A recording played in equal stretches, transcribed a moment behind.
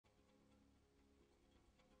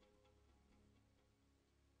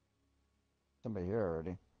somebody here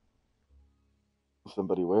already.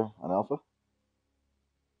 Somebody where? On Alpha?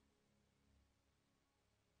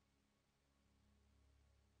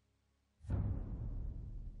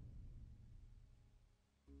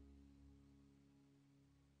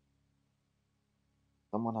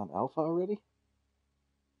 Someone on Alpha already?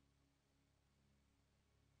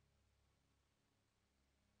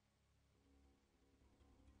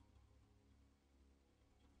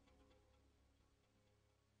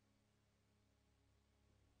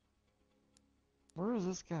 Where is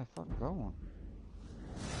this guy fucking going?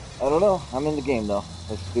 I don't know. I'm in the game though.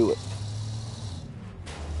 Let's do it.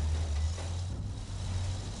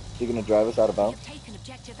 You gonna drive us out of bounds? Taken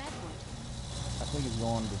objective Edward. I think he's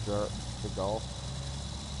going to golf.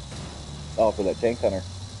 Oh, for that tank hunter.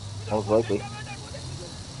 Most likely.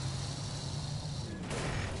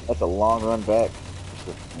 That's a long run back.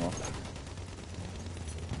 You know.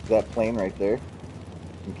 That plane right there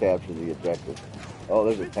can capture the objective. Oh,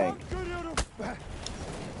 there's a tank.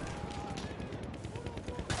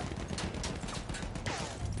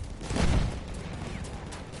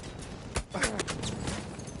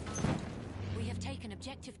 We have taken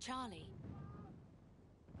objective Charlie.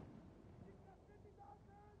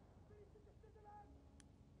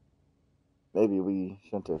 Maybe we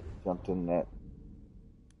shouldn't have jumped in that.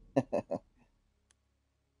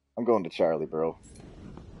 I'm going to Charlie, bro.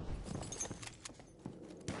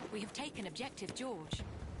 We have taken objective George.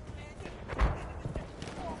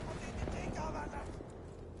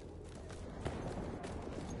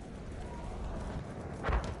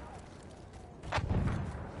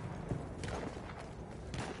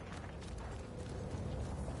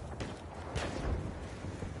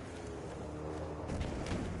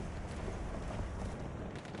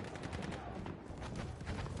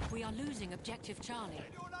 We are losing objective Charlie.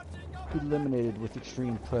 Eliminated with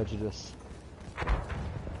extreme prejudice.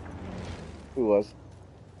 Who was?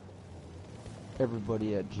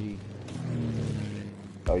 Everybody at G.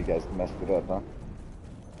 Oh, you guys messed it up, huh?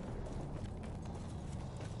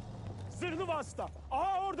 Zırhlı vasıta.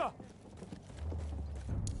 Aha orada.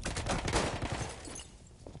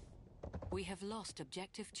 We have lost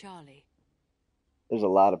objective Charlie. There's a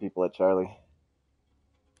lot of people at Charlie.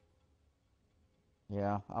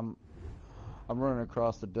 Yeah, I'm running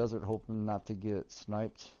across the desert hoping not to get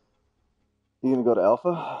sniped. You gonna go to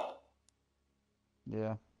Alpha?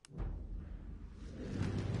 Yeah.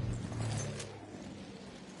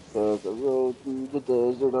 There's a road through the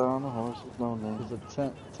desert on a horse with no name. There's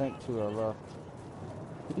a tank to our left.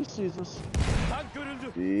 He sees us. Tank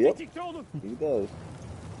görüldü. Yep. Tetikte olun. He does.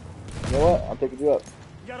 You know what? I'm picking you up.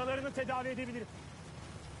 Yaralarını tedavi edebilirim.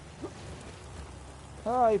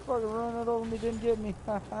 Ah, he fucking ran it over me, didn't get me.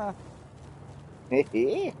 Haha.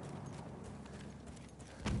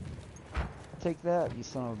 Take that, you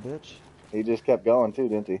son of a bitch. He just kept going too,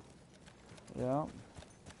 didn't he? Yeah.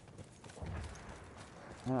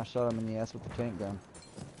 And I shot him in the ass with the tank gun.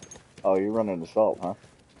 Oh, you're running assault, huh?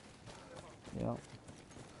 Yeah.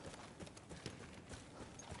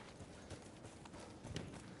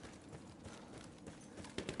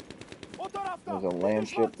 There's a land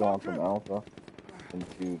ship going from Alpha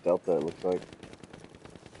into Delta, it looks like.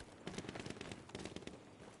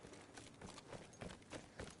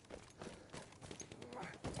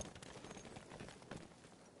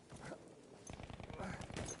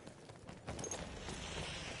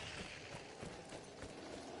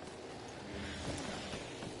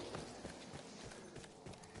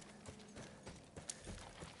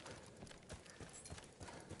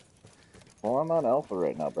 Well, I'm on Alpha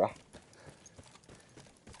right now, bruh.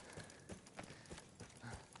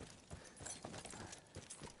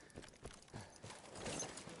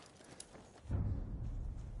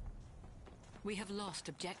 We have lost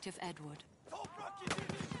objective Edward.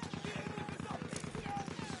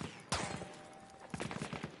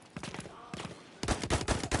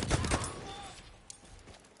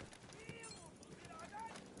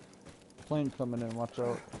 Plane coming in, watch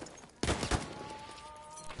out.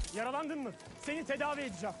 Yaralandın mı? Seni tedavi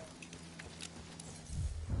edeceğim.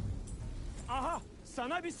 Aha,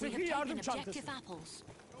 sana bir We have sıhhi taken yardım çantası. objective apples.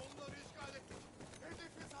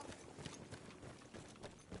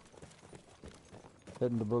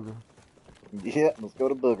 Heading to Booger. Yeah, let's go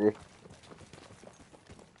to Booger.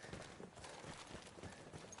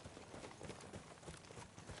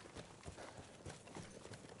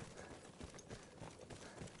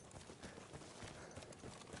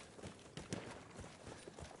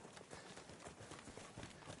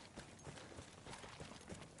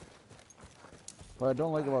 What I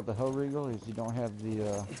don't like about the Hellriegel is you don't have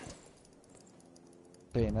the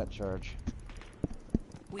bayonet charge.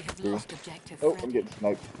 We have lost objective Oh, Freddy. I'm getting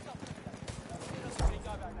sniped.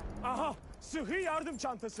 Aha! Sıhhi yardım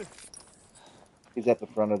çantası. He's at the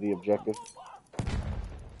front of the objective.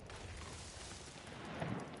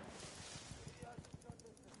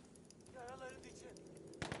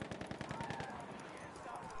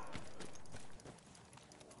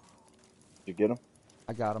 Did you get him?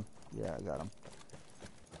 I got him. Yeah, I got him.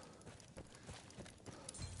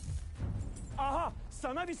 Aha!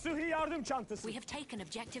 Sana bir sıhhi yardım çantası. We have taken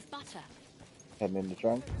objective butter. Heading into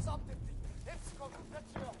trunk.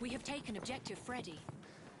 We have taken objective Freddy.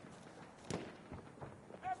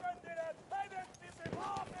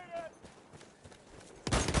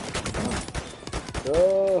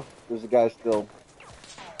 Oh, there's a guy still.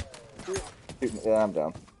 Yeah, I'm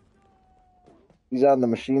down. He's on the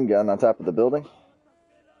machine gun on top of the building.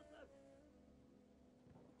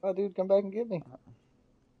 Oh, dude, come back and get me.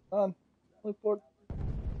 Come on. Only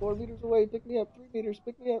four meters away. Pick me up. 3 meters.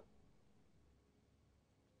 Pick me up.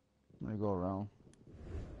 Let me go around.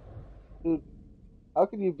 Dude, how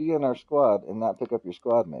can you be in our squad and not pick up your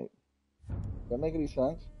squad mate? Does that make any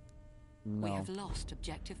sense? No. We have lost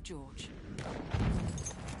objective George.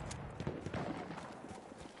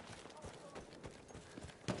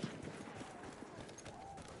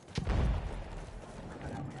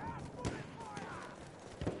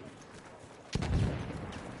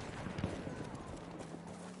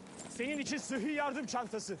 Senin için sıhhi yardım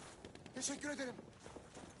çantası. Teşekkür ederim.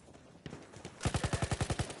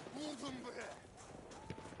 Buldum be.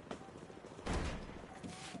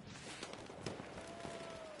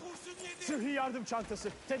 Kurşun yedi. Sıhhi yardım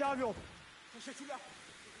çantası. Tedavi ol. Teşekkürler.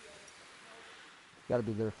 Gotta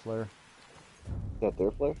be their flare. Is that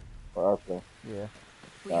their flare? Or our flare? Yeah.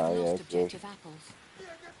 We have yeah, lost it's good. objective apples. Bir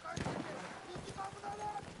hedef kaybetti. İntikamını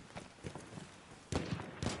alın.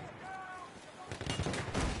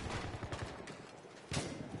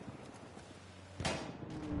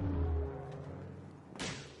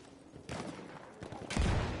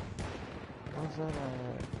 How's that?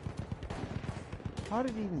 How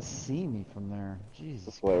did he even see me from there?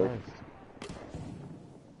 Jesus flare. Christ.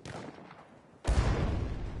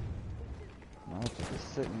 No, it's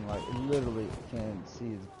just sitting like literally can't see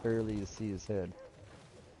his barely see his head.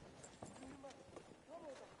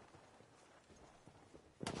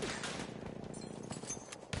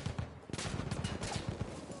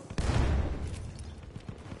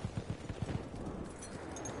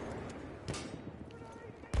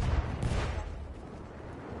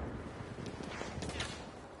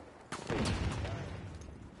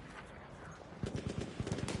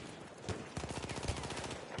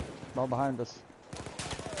 All behind us.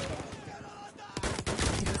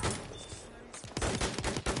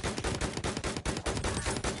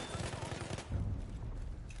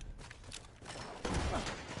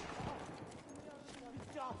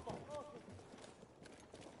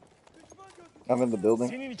 I'm in the building.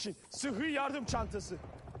 Senin için sıhhi yardım çantası.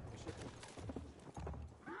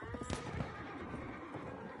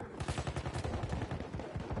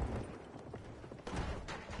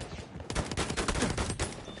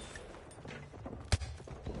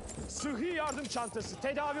 Sıhhi yardım çantası.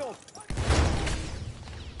 Tedavi ol.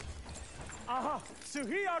 Aha!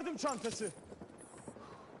 Sıhhi yardım çantası.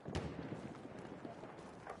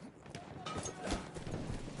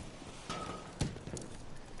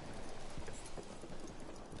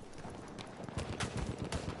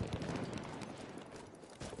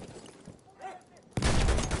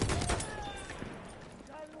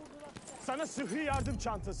 Sana sıhhi yardım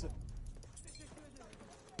çantası.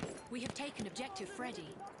 We have taken objective Freddy.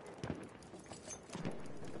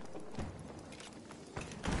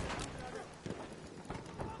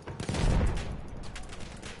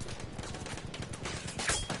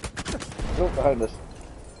 Oh, behind us.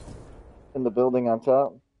 In the building on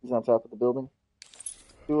top. He's on top of the building.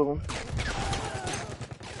 2 of them.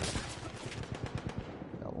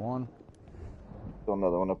 Got one. Still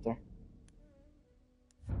another one up there.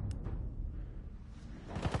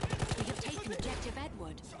 We have taken objective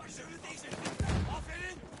Edward.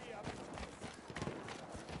 Aferin.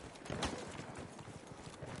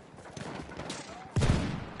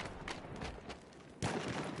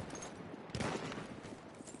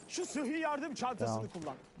 Şu sıhhi yardım çantasını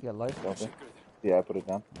kullan. You got life? Delta. Yeah, I put it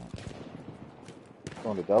down.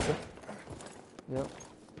 Going to Delta. Yep.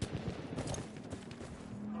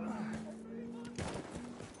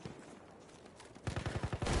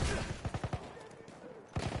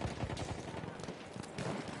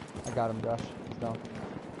 I got him, Josh. He's down.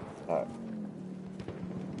 Alright.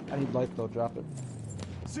 I need life though, drop it.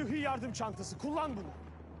 Sıhhi yardım çantası. Kullan bunu.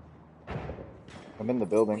 I'm in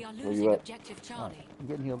the building. We are Where losing you at? objective Charlie. I'm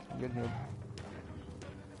getting healed. I'm getting healed.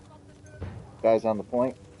 Guys on the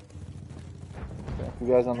point. You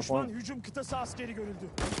guys on the Düşman point? hücum kıtası askeri görüldü.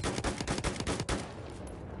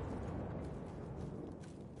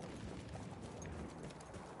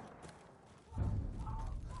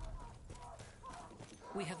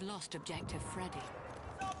 We have lost objective Freddy.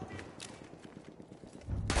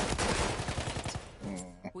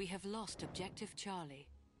 We have lost objective Charlie.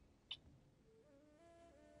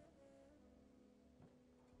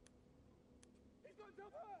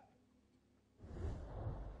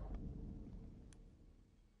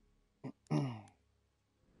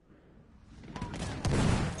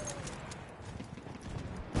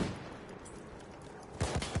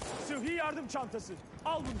 Sıhhi yardım çantası.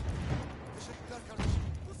 Al bunu. Teşekkürler kardeşim.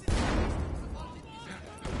 Bu sizin çalışmanızı fark ettiğiniz.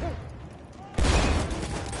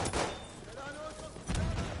 Helal olsun.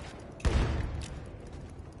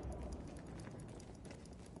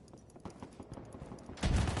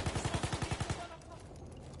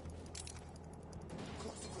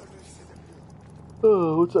 Korktuklarını hissedebiliyorum.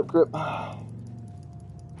 Oh, what's up, Grip?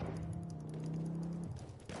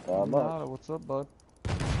 Not much. Nada, what's up, bud?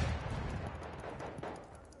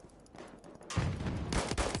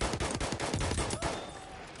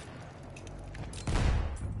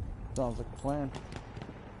 Sounds like a plan.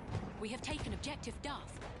 We have taken objective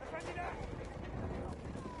Duff.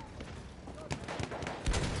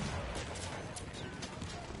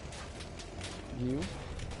 You?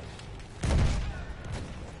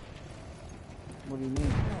 What do you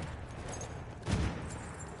mean?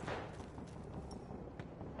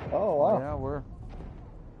 Oh, wow. Yeah, we're...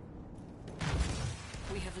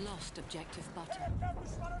 We have lost objective Butter.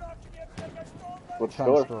 What's Kind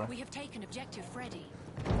of store? store. We have taken objective Freddy.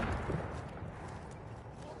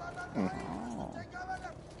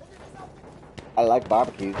 I like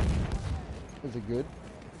barbecues. Is it good?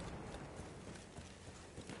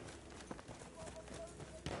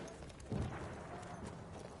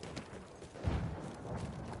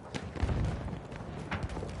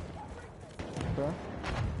 Okay.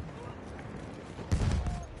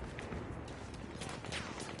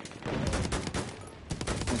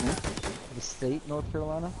 The state, North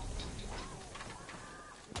Carolina?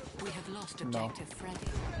 We have lost No. objective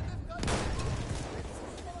Freddy.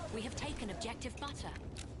 We have taken objective Butter.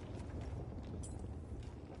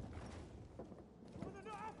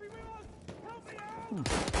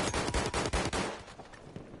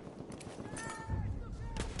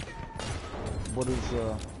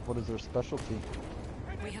 What is their specialty?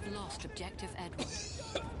 We have lost objective Edward.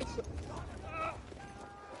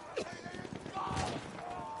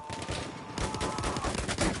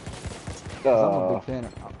 I'm a Uh, big fan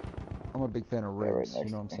of, I'm a big fan of Yeah, right ribs, you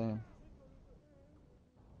next know what I'm to me. saying?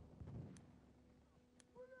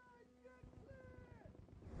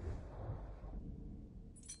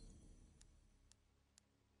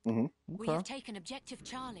 hmm We Okay. have taken objective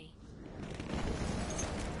Charlie.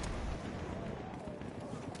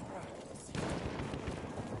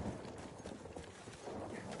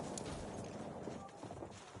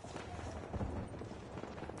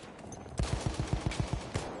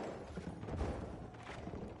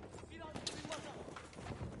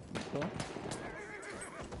 Okay.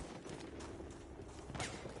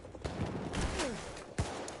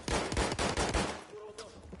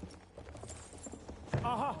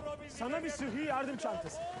 Aha, sana bir sıhhi yardım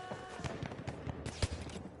çantası.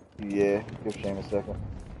 Yeah, give Shane a second.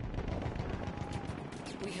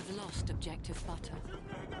 We have lost objective Butter.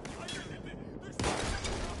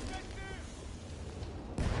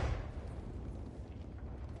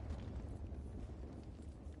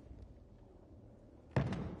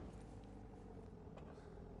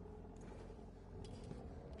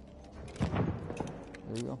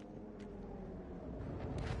 There you go.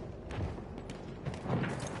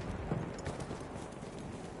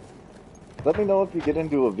 Let me know if you get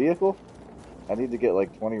into a vehicle. I need to get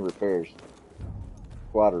like 20 repairs.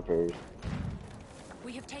 Squad repairs.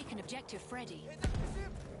 We have taken objective Freddy. Hedef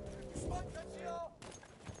bizim. Düşman kaçıyor.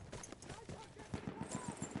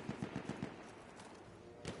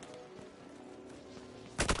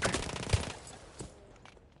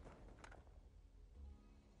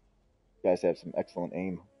 You guys have some excellent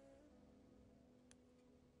aim.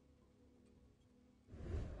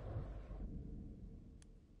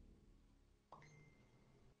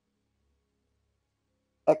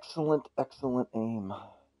 Excellent, excellent aim.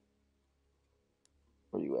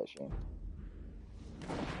 Where you at, Shane?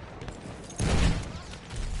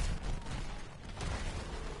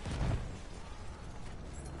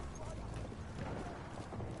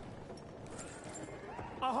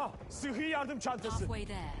 Aha, sıhhi yardım çantası. Halfway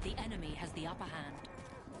there, the enemy has the upper hand.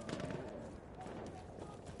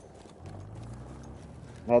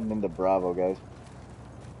 Heading into Bravo, guys.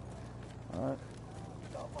 Alright.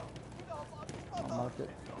 it.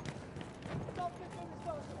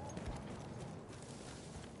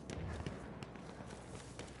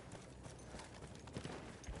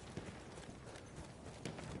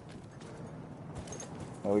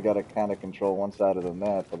 Well, we gotta kind of control one side of the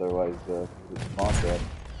map, otherwise it's spawned.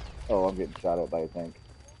 Oh, I'm getting shot at by a tank.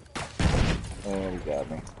 And he got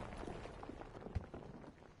me.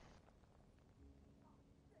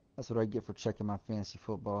 That's what I get for checking my fantasy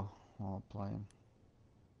football while I'm playing.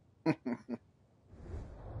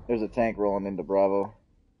 There's a tank rolling into Bravo.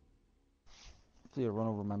 Hopefully it'll run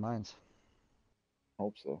over my mines.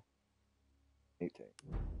 Hope so. Hate tank.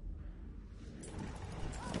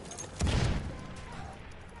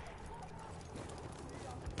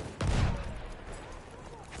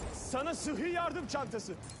 Sana sıhhi yardım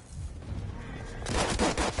çantası.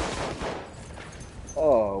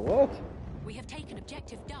 Oh, what? We have taken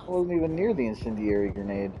objective I Duff. wasn't even near the incendiary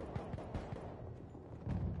grenade.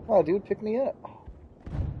 Oh, dude, pick me up.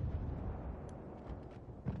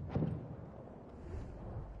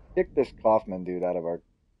 Kick this Kaufman dude out of our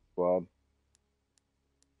squad.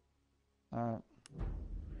 Alright.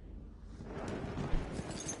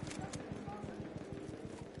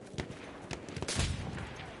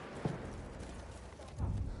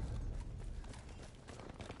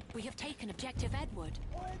 We have taken objective Edward.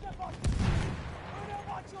 I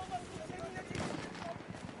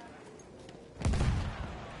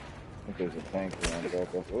think there's a tank around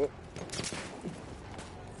back up. Oh,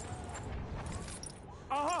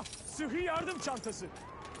 Aha, sıhhi yardım çantası.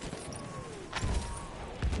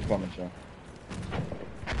 I'm coming, Sean.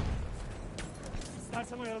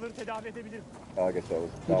 İstersen o yaraları tedavi edebilirim. Oh, I guess that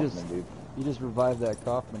was You Kaufman, just- dude. You just revived that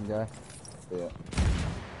Kaufman guy. Yeah.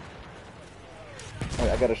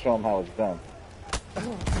 Hey, I gotta show him how it's done.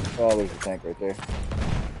 Oh, there's a tank right there.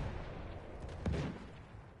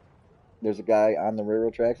 There's a guy on the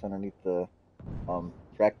railroad tracks underneath the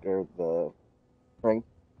tractor, the frame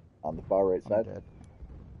on the far right I'm side. dead.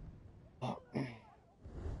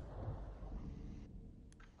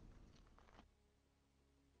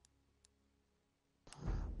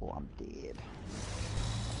 Oh, I'm dead.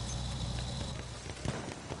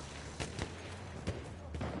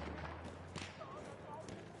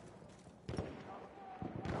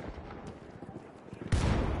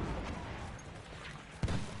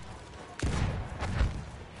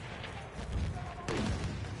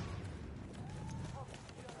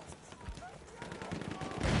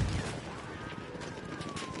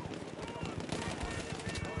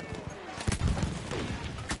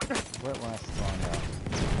 Wet last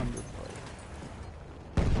on underfoot.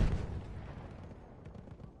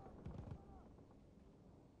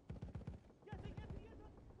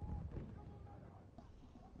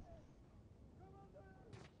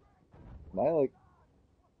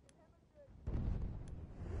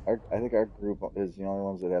 I think our group is the only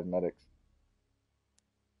ones that have medics.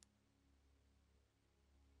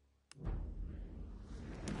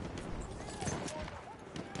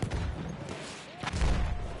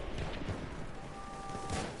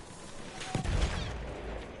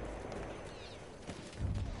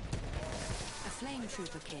 A flame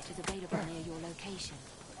trooper kit is available near your location.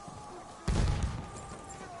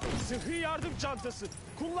 Sıhhi yardım çantası.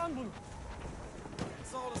 Kullan bunu.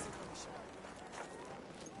 Sağ olasın kardeşim.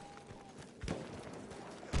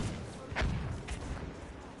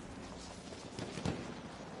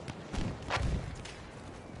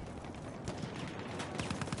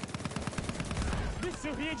 Bir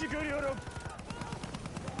sıhhiyeci görüyorum.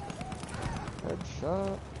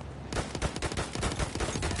 Headshot.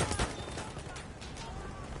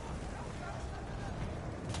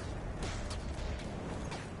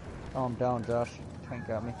 Oh, I'm down, Josh. Tank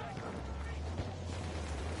got me.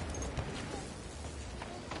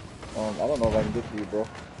 I don't know if I can get to you, bro.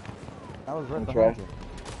 I was right Let me behind try.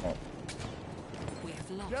 you. We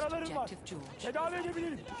have lost Yaralarım var. objective George. Tedavi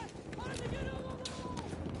edebilirim.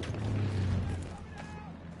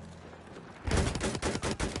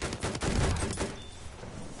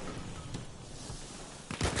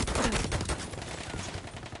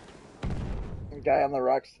 Guy on the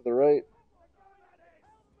rocks to the right.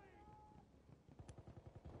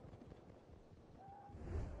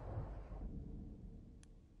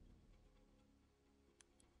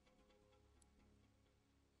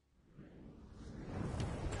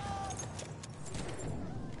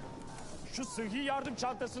 Şu sıhhi yardım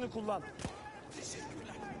çantasını kullan.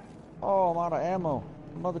 Oh, I'm out of ammo.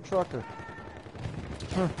 Mother trucker.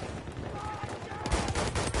 Huh.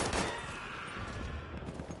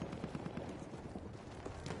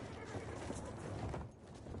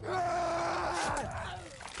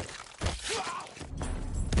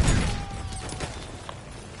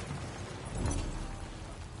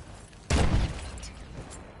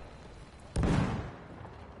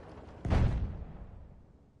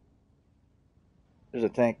 There's a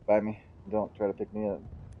tank by me. Don't try to pick me up.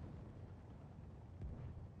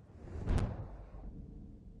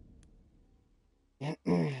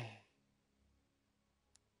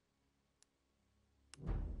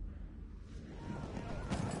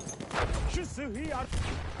 Şu sıhhi yardım...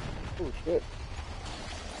 Oh shit.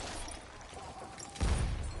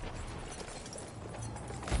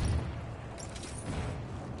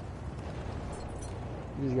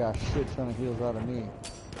 You just got a shit ton of heals out of me.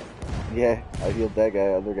 Yeah, I healed that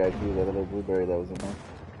guy, other guy too, that other blueberry that was in there.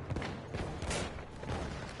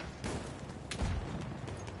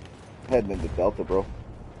 Heading into Delta, bro.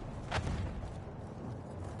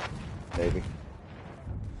 Maybe.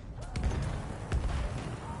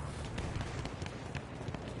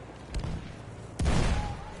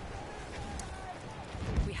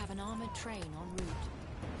 We have an armored train en route.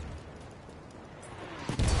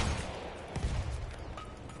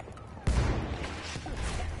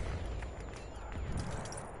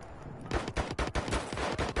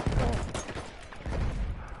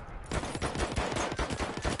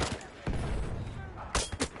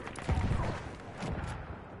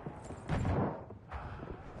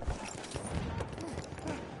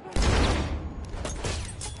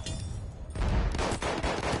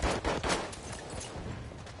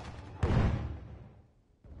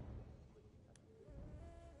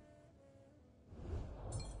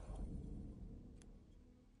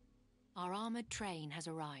 Our armored train has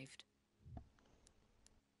arrived.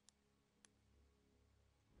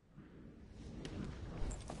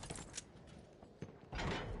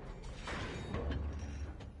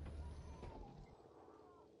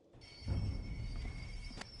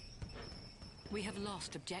 We have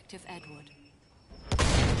lost Objective Edward.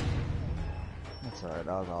 That's alright,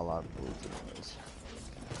 I was all out of bullets anyways.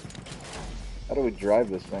 How do we drive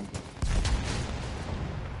this thing?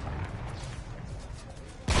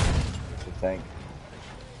 It's a tank.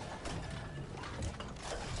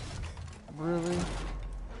 Really?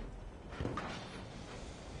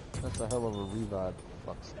 That's a hell of a revive.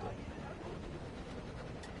 Fuck stick.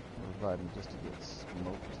 Reviving just to get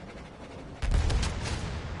smoked.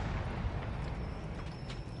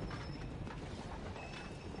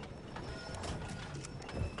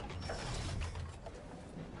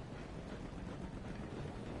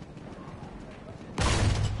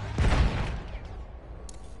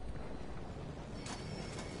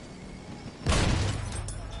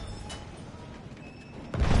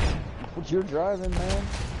 What you're driving, man?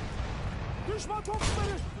 Düşman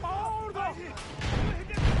topçuları! Aa orada!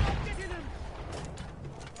 Hedefi katledelim!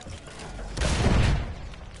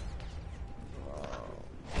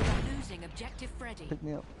 We are losing Objective Freddy. Pick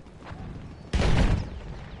me up.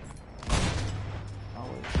 I'll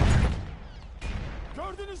wait.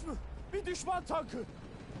 Gördünüz mü? Bir düşman tankı!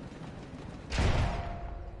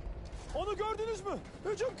 Onu gördünüz mü?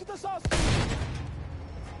 Hücum kıtası askeri!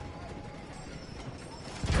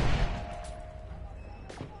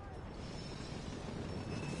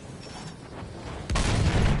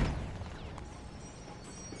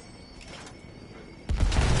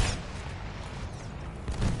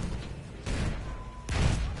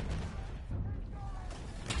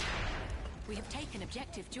 We have taken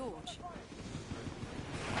Objective George.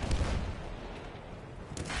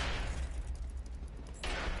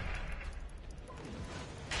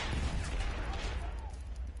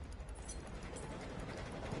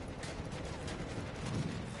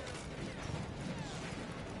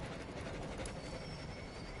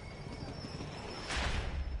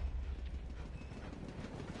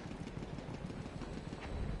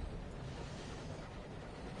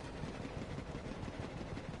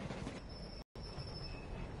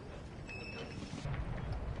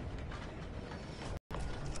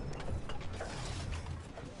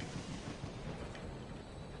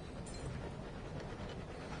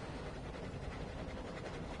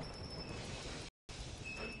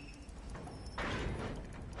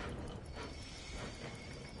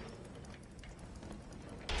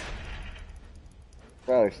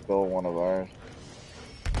 Probably stole one of ours.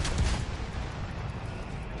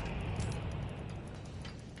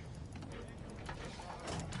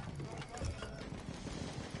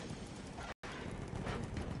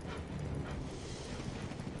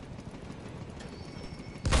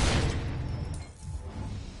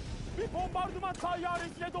 Bir bombardıman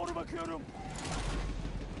tayyaresiyle doğru bakıyorum.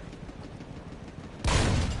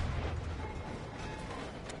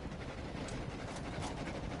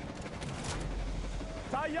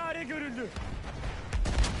 Tayyare görüldü.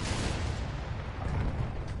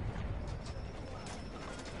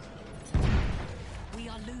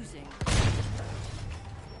 We are losing.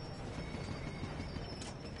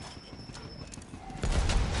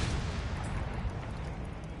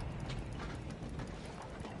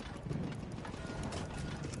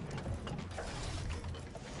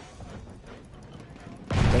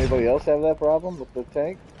 Anybody else have that problem with the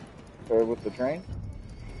tank? Or with the train?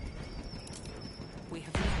 We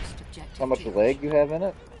have lost objective. How much George. leg you have in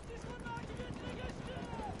it?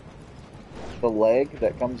 The leg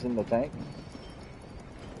that comes in the tank?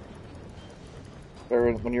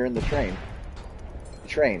 Or when you're in the train? The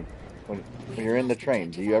train. When you're in the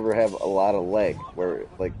train, do you ever have a lot of leg where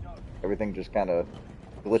like everything just kind of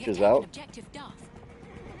We have glitches taken out? Objective Duff.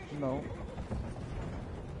 No.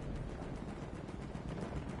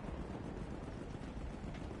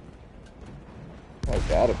 Oh,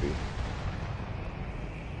 gotta be.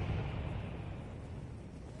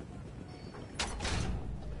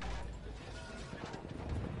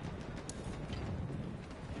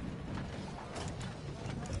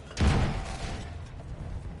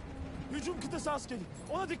 Hücum kıtası askeri.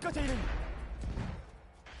 Ona dikkat eyleyin.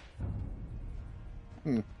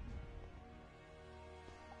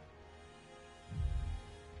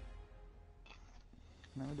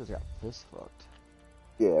 Man, we just got fist fucked.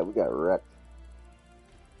 Yeah, we got wrecked.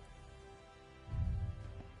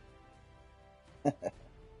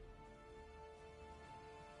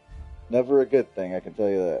 Never a good thing, I can tell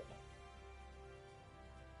you that.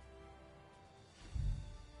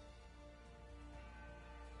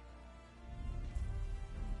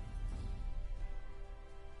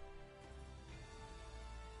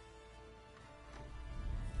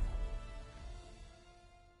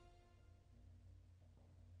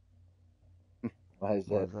 Why is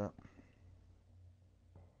Why that? is that?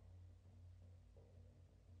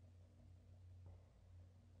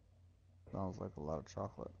 Sounds like a lot of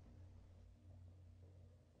chocolate.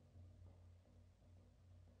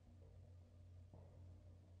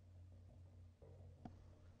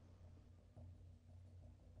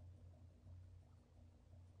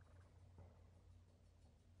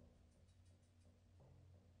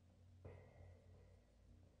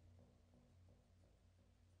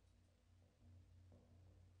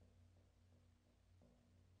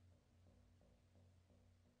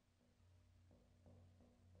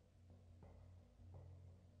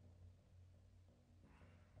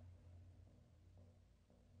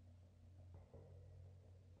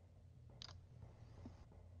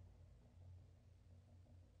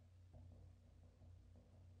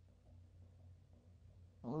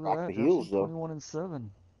 Look at Rock that, the Justin. heels, though. 21-7.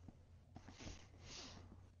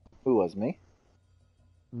 Who was me?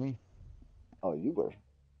 Me. Oh, you were.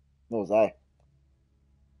 What was I?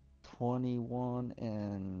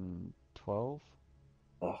 21-12.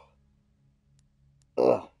 Ugh.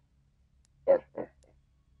 Ugh. Arr, arr.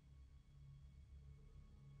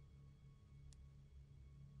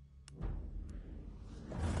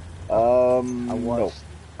 No.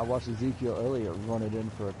 I watched Ezekiel Elliott run it in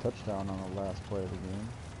for a touchdown on the last play of the game.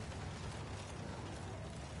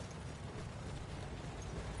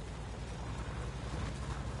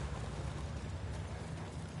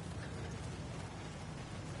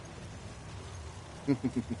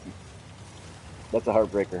 That's a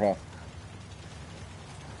heartbreaker, huh?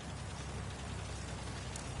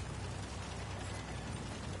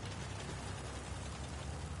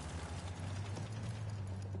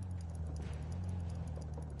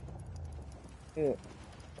 Yeah.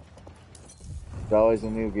 It's always a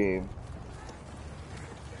new game.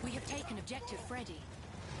 We have taken Objective Freddy.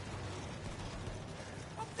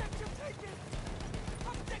 Objective taken!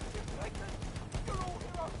 Objective taken! You're all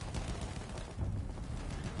heroes!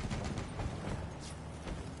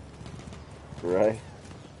 Right?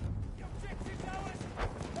 The objective's ours!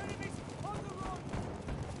 Enemies on the run!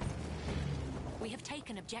 We have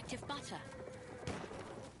taken Objective Butter.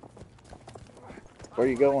 Where are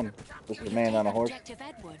you going? Just We a have man on a taken horse? Objective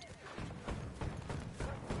Edward.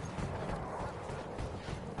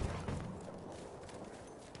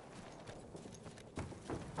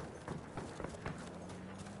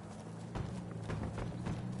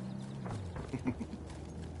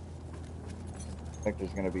 I think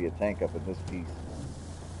there's going to be a tank up in this piece.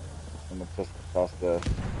 I'm going to toss the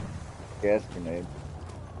gas grenade.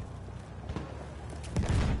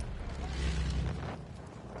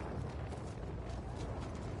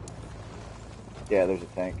 Yeah, there's a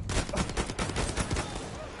tank.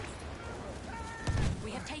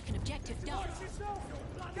 We have taken Objective Duff.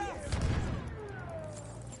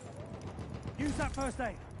 Use that first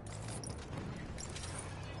aid.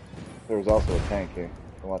 There was also a tank here.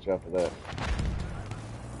 So watch out for that.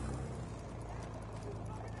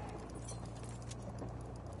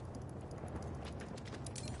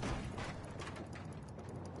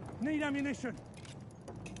 Need ammunition.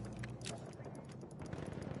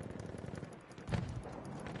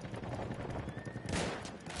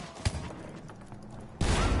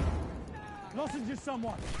 Lozenges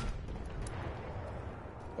someone.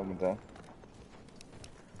 Coming down.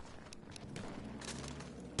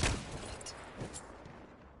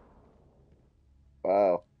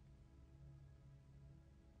 Wow.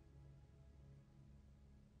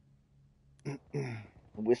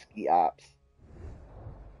 Whiskey Ops.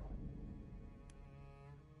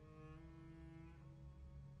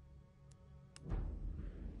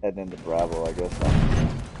 Heading into Bravo, I guess.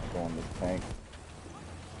 I'm going this tank.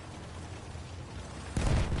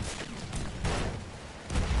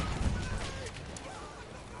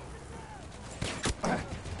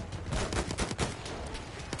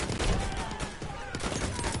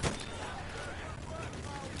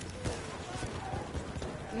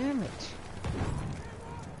 Damn it.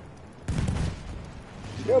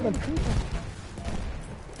 Coming.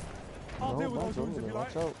 I'll No, deal with mine's those wounds over if there. you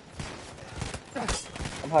like. Watch out.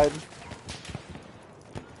 I'm hiding.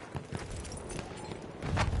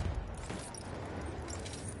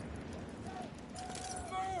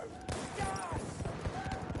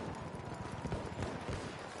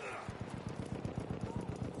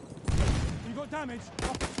 You got damage?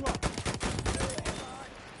 I'll fix you up.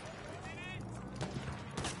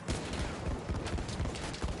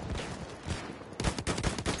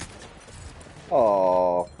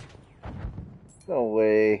 Oh, no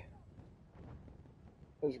way.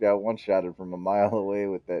 I just got one-shotted from a mile away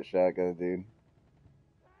with that shotgun, dude.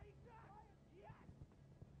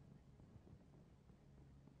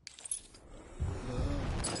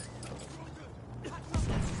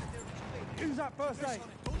 Use that first aid.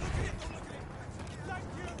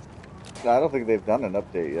 No, I don't think they've done an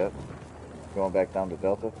update yet. Going back down to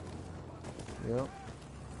Delta. Yep.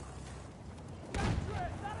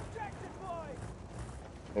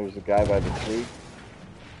 There's a guy by the tree.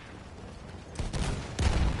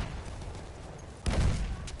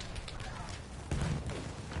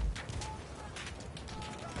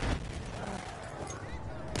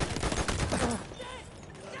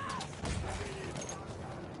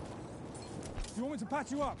 You want me to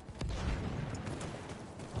patch you up?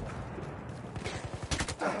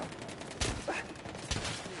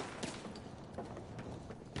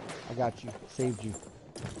 I got you. Saved you.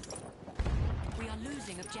 We are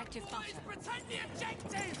losing objective butter. Protect the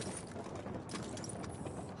objective!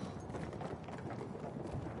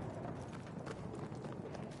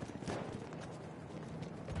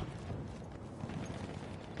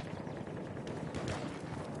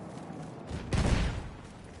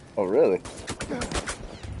 Oh, really?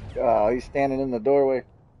 Oh, he's standing in the doorway.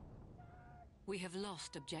 We have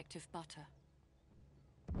lost objective butter.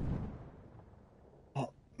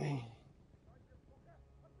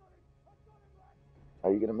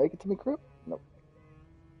 Are you gonna make it to me, Crip? Nope.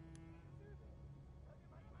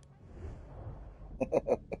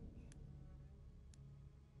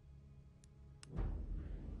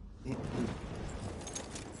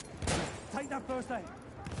 Take that first aid.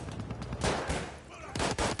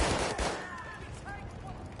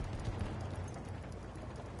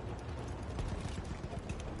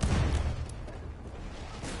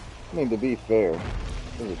 I mean, to be fair,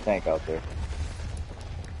 there's a tank out there.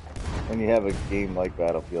 When you have a game like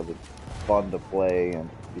Battlefield, it's fun to play and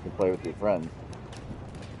you can play with your friends.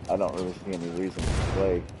 I don't really see any reason to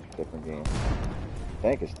play different games.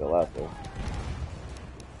 Tank is still out there.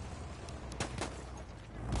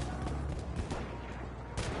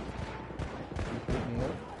 You pick me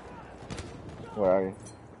up. Where are you?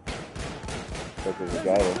 But there's a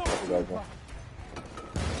guy there. There's a guy there.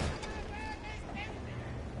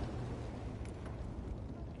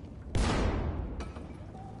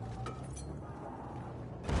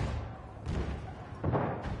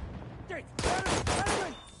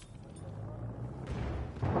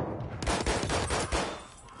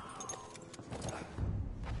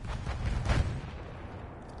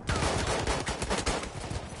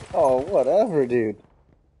 Oh, whatever, dude.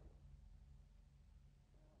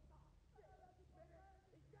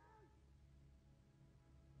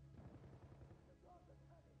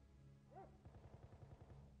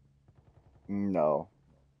 No.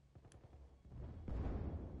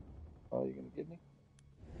 Oh, you gonna get me?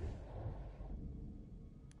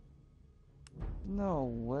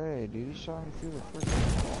 No way, dude. He shot me through the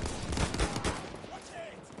freaking wall.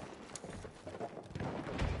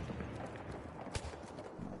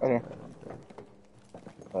 Right here.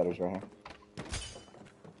 Ladder's right here.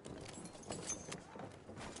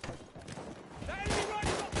 That enemy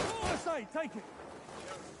rider's got the door! First aid, take it.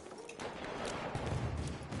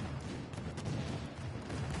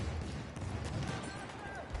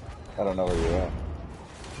 I don't know where you're at.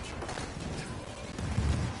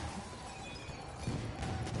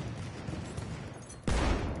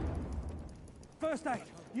 First aid,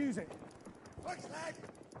 use it. Thanks, lad.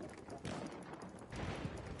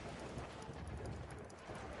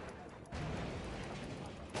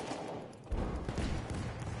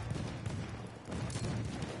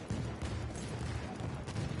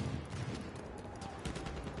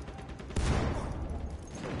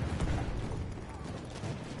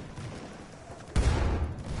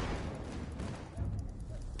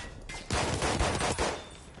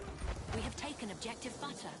 objective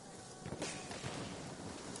butter.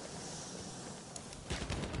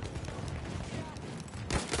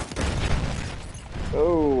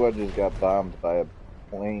 Oh, I just got bombed by a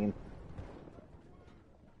plane.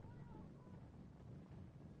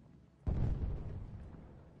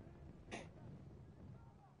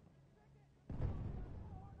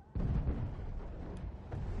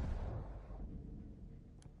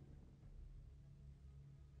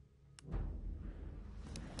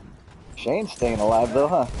 Shane's staying alive though,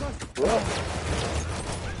 huh? Well,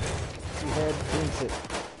 He had to jinx it.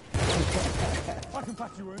 I can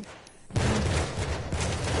patch you wound.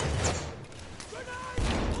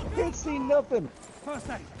 I can't see nothing. First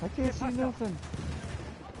aid. I can't see nothing.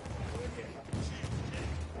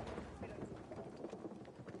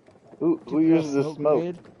 who uses the smoke?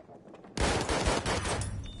 Grenade?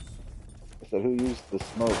 I said, who used the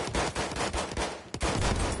smoke?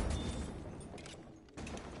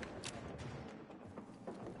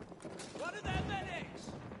 One of their medics!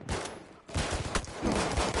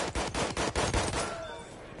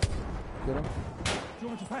 Get him. Do you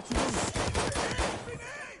want me to patch your wounds?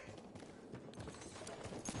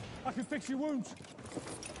 I can fix your wounds.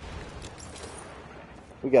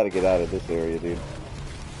 We gotta get out of this area, dude.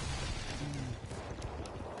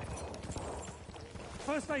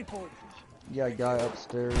 First aid boy. Yeah, a guy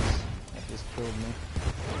upstairs that just killed me.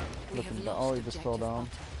 We have Looking lost down. Oh, he just fell objective down.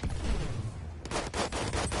 butter.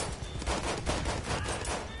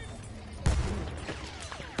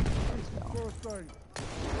 He's down. First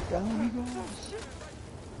aid. Down he goes.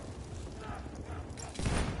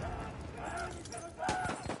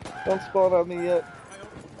 Don't spawn on me yet.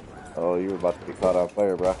 Oh, you were about to get caught on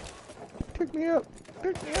fire, bro. Pick me up.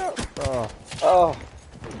 Pick me up. Oh, Oh!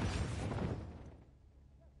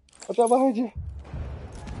 Watch out behind you!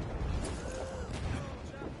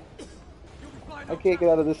 I can't get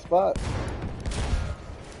out of this spot.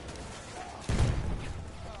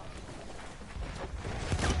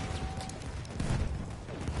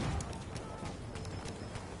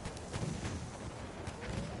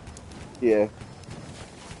 Yeah.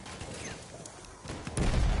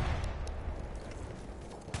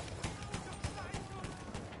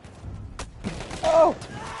 Oh!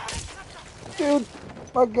 Dude,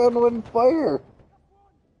 my gun wouldn't fire.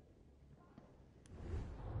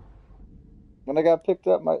 When I got picked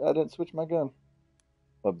up, I didn't switch my gun.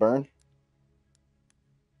 A burn?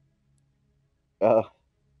 Oh.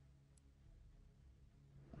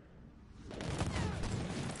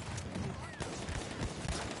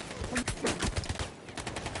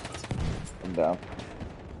 I'm down.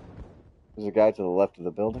 There's a guy to the left of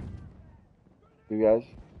the building. You guys?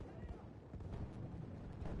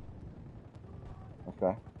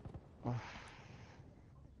 Okay.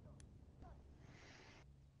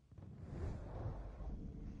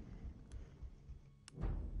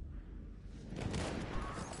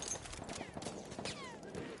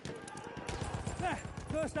 There.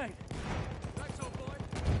 First aid. That's all, boy.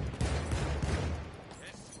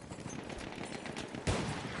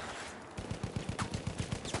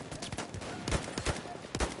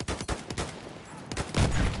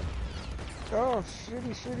 oh,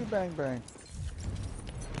 shitty, shitty, bang, bang.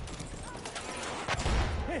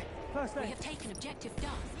 Here. First We aid. have taken objective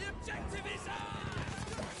Duff. The objective is ours!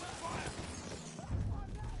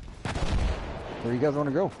 Where you guys want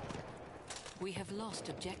to go? We have lost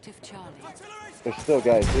objective Charlie. Artillery! There's still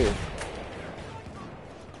guys here.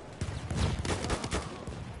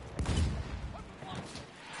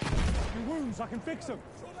 Your wounds, I can fix them.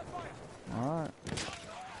 Alright.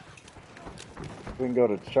 We can go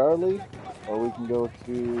to Charlie, or we can go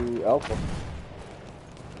to Alpha.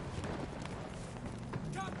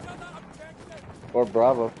 Capture that objective! Or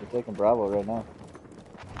Bravo. We're taking Bravo right now.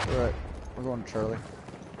 Alright. We're going to Charlie.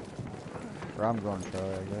 Or I'm going to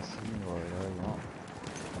Charlie, I guess. You can go wherever you want.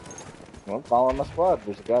 Well, follow my squad.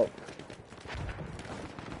 There's a guy.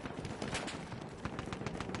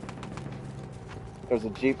 There's a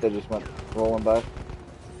Jeep that just went rolling by.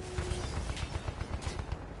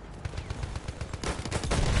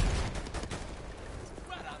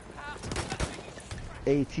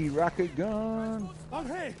 AT rocket gun. I'm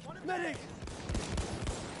here. Medic.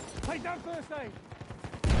 Take down first aid.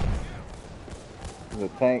 There's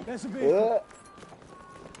a tank. There's a vehicle.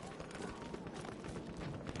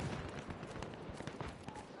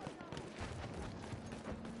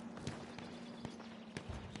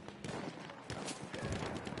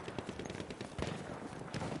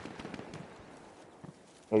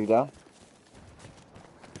 Are you down?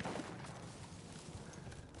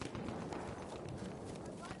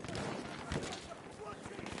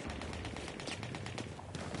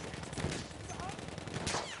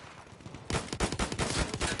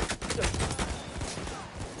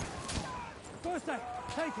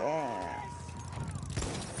 Take it. Damn.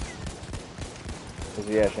 Where's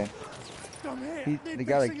he at, Shane? I'm here. He, Need the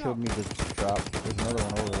guy that fixing killed up. me just dropped. There's another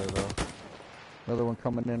one over there, though. Another one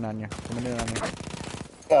coming in on you. Coming in on you.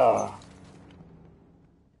 Ah.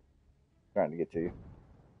 Trying to get to you.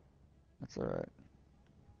 That's alright.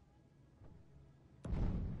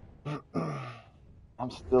 I'm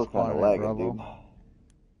still kind of Spawning at lagging, Bravo. dude.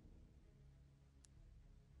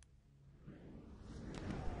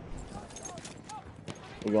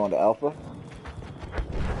 We going to Alpha?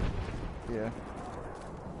 Yeah.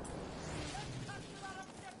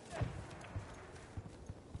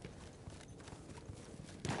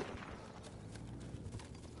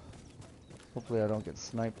 Hopefully I don't get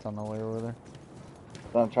sniped on the way over there.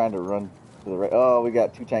 So I'm trying to run to the right. Oh, we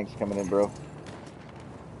got 2 tanks coming in, bro.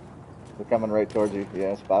 They're coming right towards you.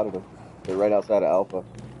 Yeah, I spotted them. They're right outside of Alpha.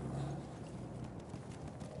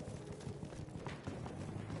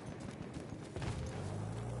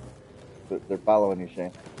 They're following you,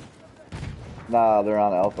 Shane. Nah, they're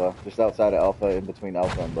on Alpha. Just outside of Alpha, in between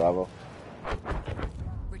Alpha and Bravo.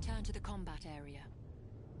 Return to the combat area.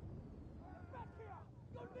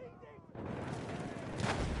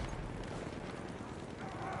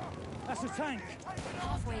 That's a tank.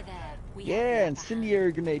 Halfway there. We have Yeah, the upper hand.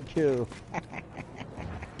 incendiary grenade kill.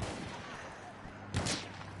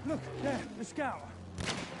 Look, there, the scout.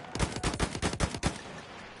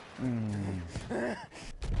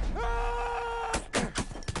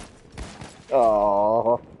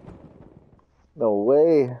 Oh, no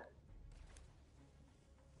way.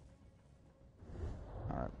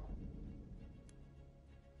 Alright.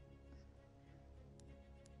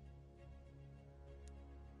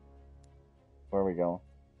 Where are we going?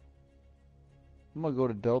 I'm gonna go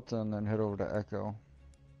to Delta and then head over to Echo.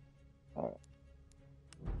 Alright.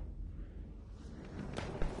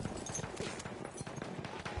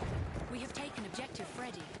 We have taken objective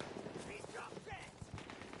Freddy.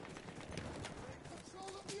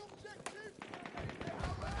 Control of the objective.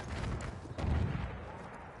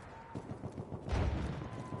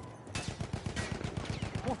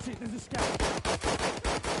 Watch it, there's a scout.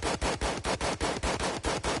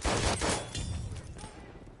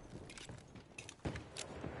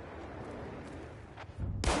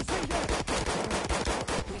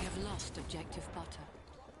 We have lost objective butter.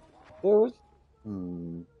 There was.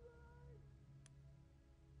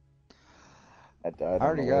 I died I on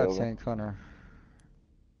already the way got a over. tank hunter.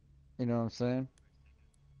 You know what I'm saying?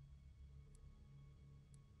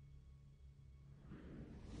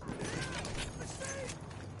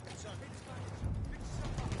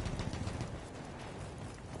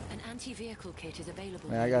 An anti-vehicle kit is available.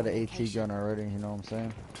 Man, I near got your an AT location. gun already, you know what I'm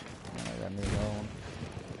saying? And I got another one.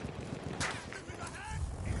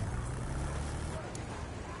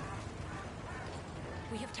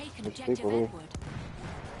 We have taken There's objective people here. Edward.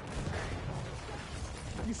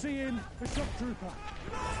 You see him, the shock trooper.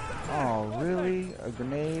 Oh, really? A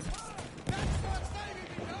grenade?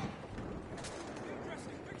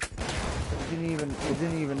 It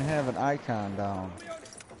didn't even have an icon down.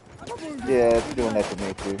 Yeah, it's doing that to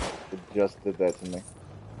me too. It just did that to me.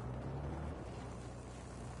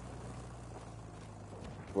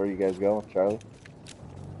 Where you guys going, Charlie?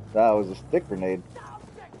 That was a stick grenade. Yeah.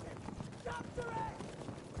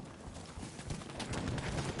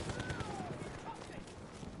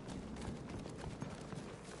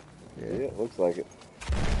 Yeah, it looks like it.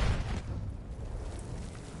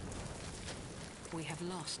 We have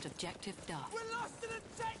lost objective Duff. We lost an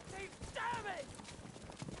objective. Damn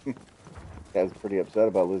it! Guy's pretty upset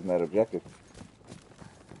about losing that objective.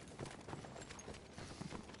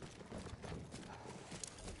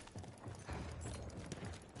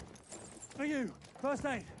 For you, first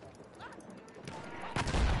aid.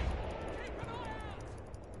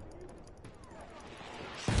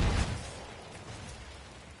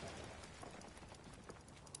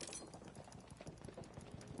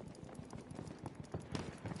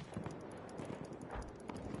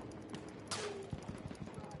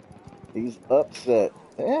 He's upset.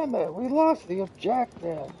 Damn it, we lost the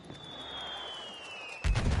objective.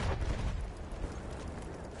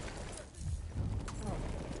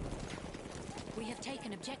 We have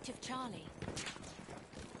taken objective Charlie.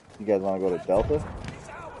 You guys want to go to Delta? It's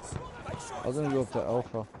ours. Make sure I was gonna go up to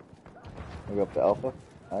Alpha. We go up to Alpha?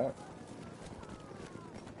 Alright.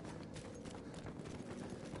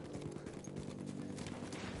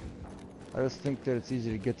 I just think that it's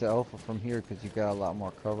easy to get to Alpha from here because you got a lot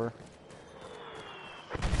more cover.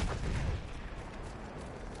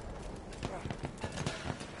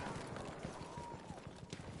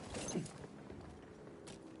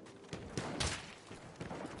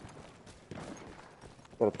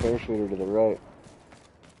 Got a parachuter to the right.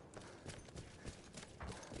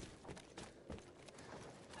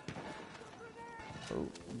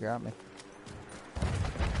 got me.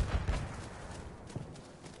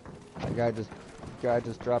 That guy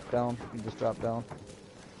just dropped down. He just dropped down.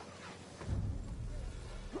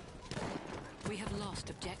 We have lost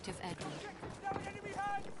objective Edward.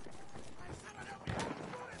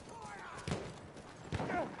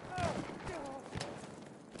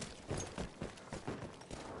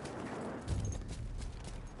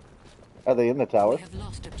 Are they in the tower? We have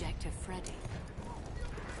lost objective Freddy.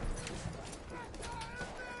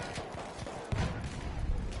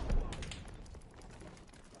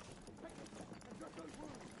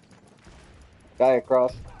 Guy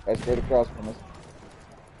across. Guy straight across from us.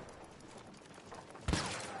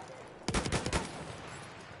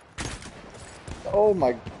 Oh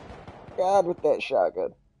my god, with that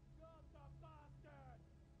shotgun.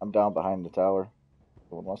 I'm down behind the tower.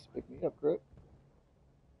 Someone wants to pick me up, Grip.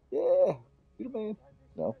 Yeah, shoot a man.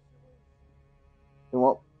 No. It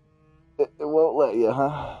won't. It won't let you,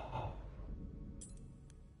 huh?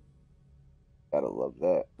 Gotta love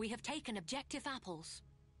that. We have taken objective apples.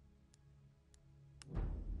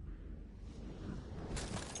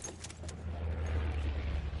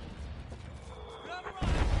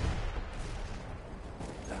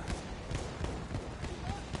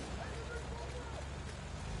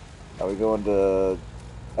 Are we going to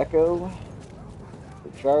Echo?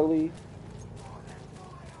 Or Charlie?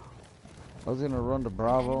 I was gonna run to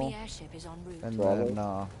Bravo Enemy airship is en route. and Bravo.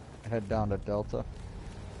 then head down to Delta.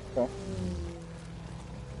 Okay.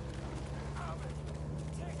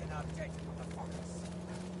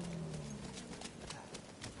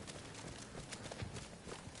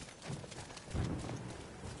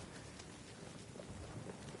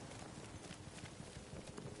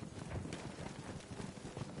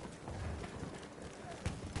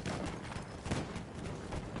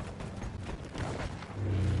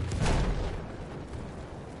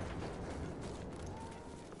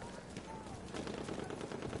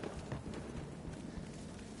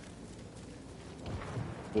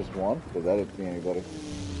 Just one? Because I didn't see anybody.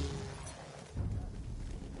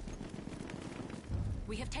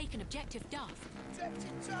 We have taken objective Duff.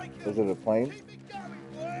 Is it a plane? Keep it going,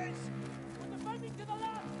 boys. We're defending to the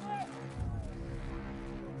last.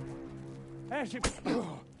 Airship.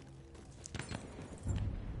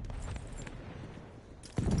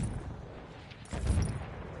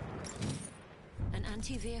 An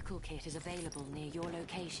anti-vehicle kit is available near your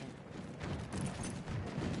location.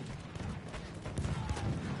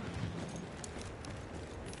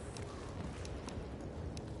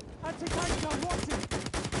 Anti-tank gun, watching.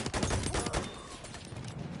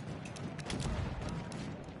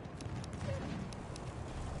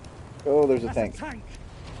 Oh, there's a That's tank. a tank.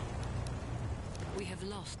 We have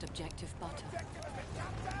lost objective Butter.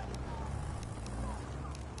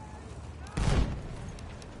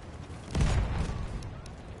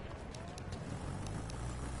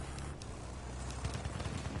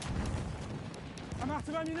 I'm out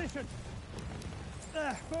of ammunition.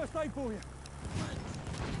 There, first aid for you.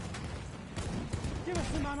 Give us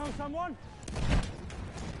some ammo, someone.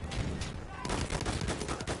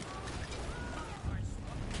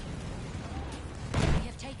 We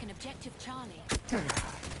have taken objective Charlie.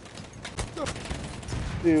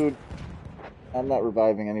 Dude, I'm not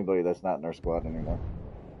reviving anybody that's not in our squad anymore.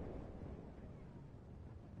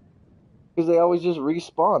 Because they always just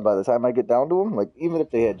respawn by the time I get down to them. Like, even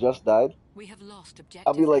if they had just died, We have lost objective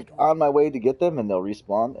I'll be like Edward. on my way to get them and they'll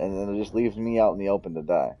respawn and then it just leaves me out in the open to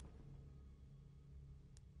die.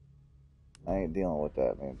 I ain't dealing with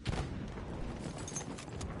that, man.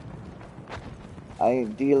 I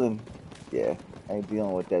ain't dealing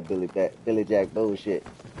with that Billy Jack bullshit.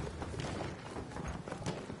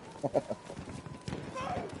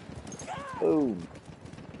 Boom.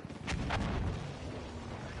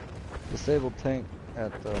 Disabled tank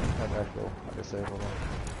at Echo. I disabled him.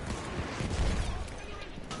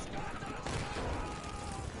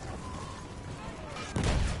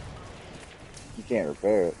 You can't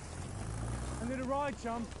repair it. I need a ride,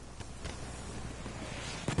 chum.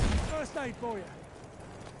 First aid for you.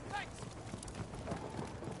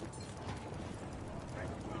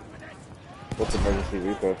 What's emergency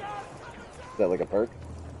repair? Is that like a perk?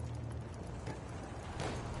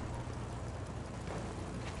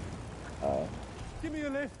 Give me a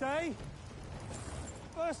lift, eh?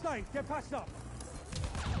 First aid, get patched up.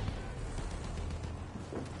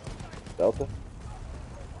 Delta?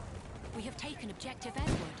 We have taken objective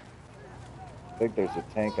Edward. I think there's a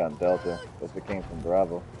tank on Delta. If it came from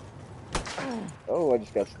Bravo. Oh, I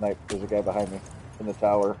just got sniped. There's a guy behind me in the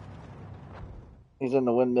tower. He's in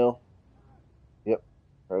the windmill. Yep,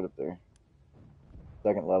 right up there.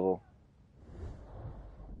 Second level.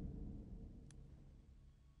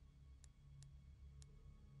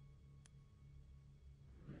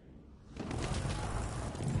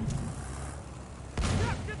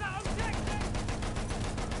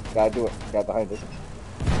 Guy, do it. Guy behind us.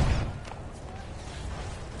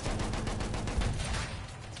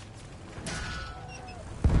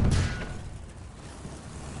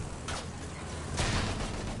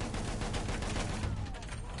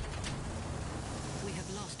 We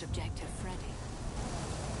have lost objective Freddy.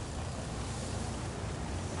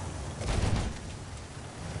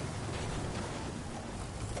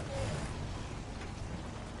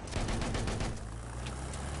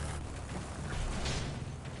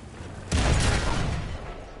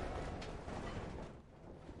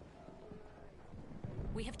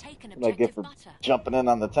 We have taken What I get objective for butter. jumping in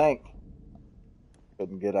on the tank. I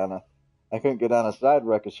couldn't get on a side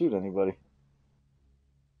wreck to shoot anybody.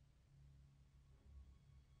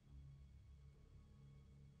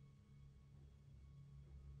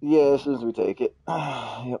 Yeah, as soon as we take it.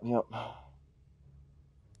 Yep.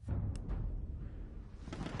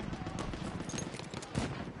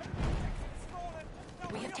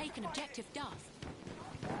 We have taken objective Duff.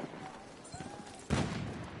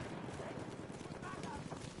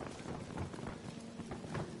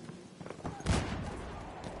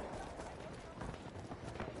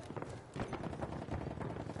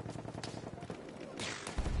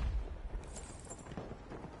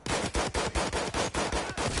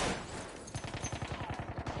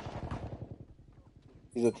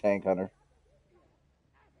 He's a tank hunter.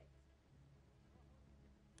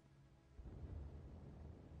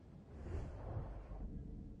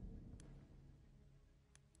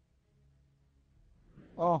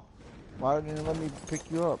 Oh, why didn't you let me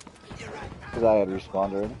pick you up? Because I had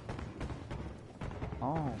respawned already.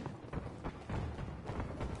 Oh,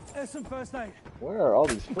 There's some first aid. Where are all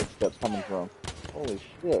these footsteps coming from? Holy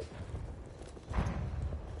shit.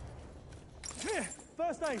 Here,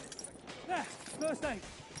 first aid. There, first aid.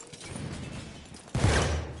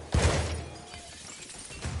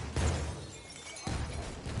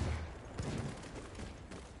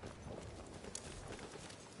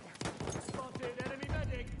 Spotted enemy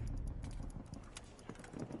medic.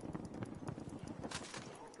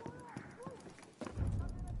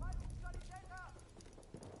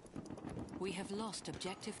 We have lost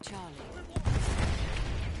objective Charlie.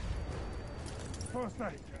 First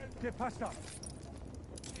aid. Get passed up.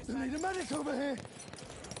 I need a medic over here.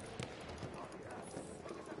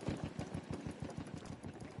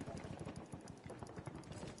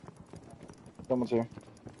 Someone's here.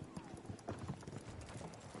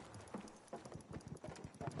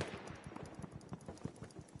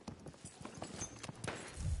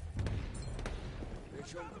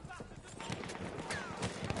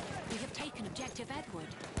 We have taken objective Edward.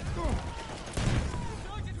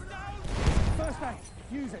 First aid.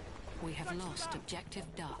 Use it. We have lost objective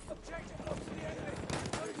Duff.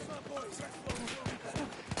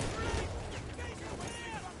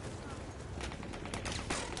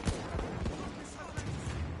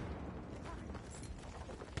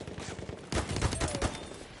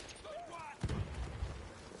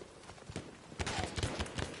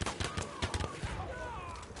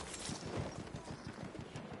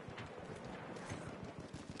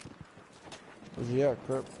 where's he at,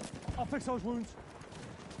 Crip? I'll fix those wounds.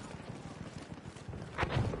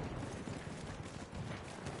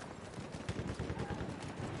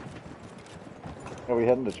 Are we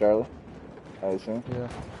heading to Charlie? I assume. Yeah.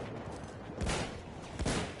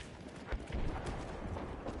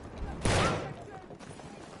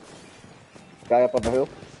 Guy up on the hill.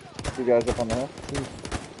 Two guys up on the hill.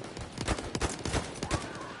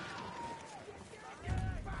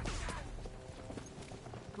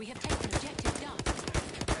 We have taken objective Duff.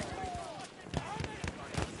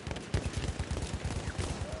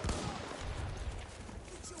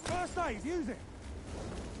 First aid. Use it.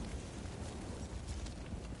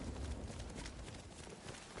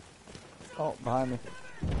 Oh, behind me.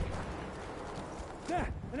 There,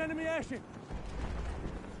 an enemy airship.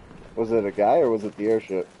 Was it a guy or was it the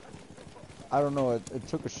airship? I don't know. It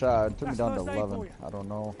took a shot. It took me That's down to first aid for 11. you. I don't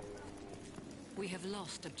know. We have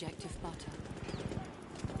lost objective butter.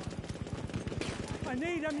 I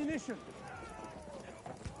need ammunition.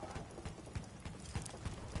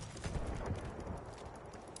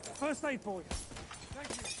 First aid for you. Thank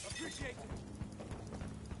you. Appreciate it.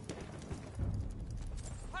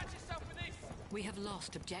 Patch yourself with this. We have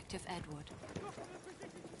lost objective Edward. Look at the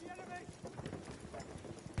position of the enemy.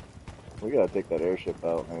 We gotta take that airship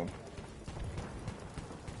out, man.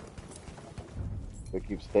 It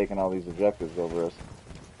keeps taking all these objectives over us.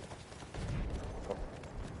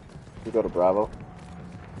 We go to Bravo.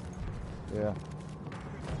 Yeah.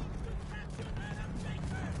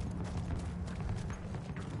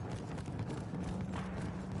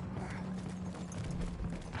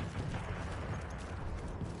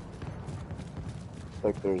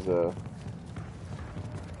 Looks like there's a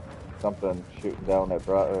something shooting down at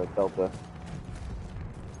Delta.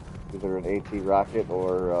 Either an AT rocket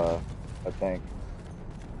or a tank.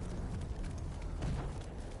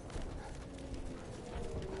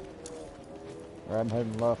 Right, I'm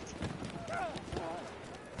heading left.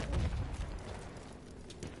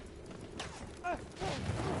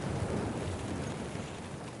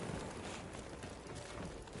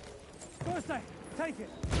 Thursday, take it.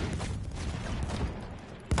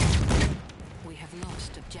 We have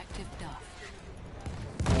lost objective Duff.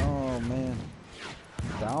 Oh man.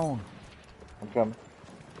 Down. I'm coming.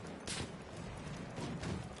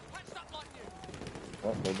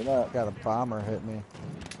 Oh, maybe not. Got a bomber hit me.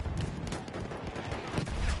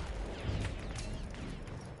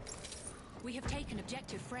 We have taken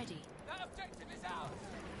objective Freddy. That objective is ours.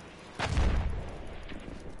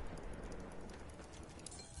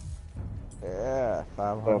 Yeah,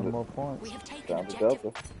 500 more points. We have taken Down to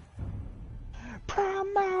objective. Delta.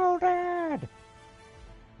 Promoted!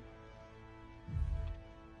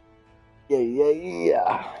 Yeah, yeah,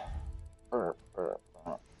 yeah.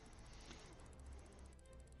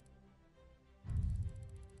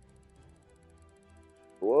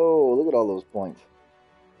 Whoa, look at all those points.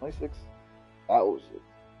 26,000.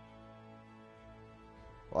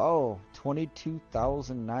 Whoa,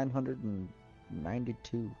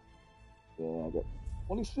 22,992. Yeah, I got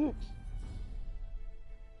 26.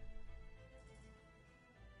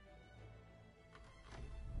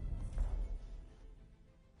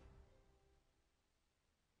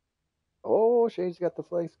 Oh, Shane's got the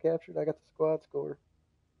flags captured. I got the squad score.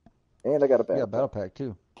 And I got a battle. Yeah, battle pack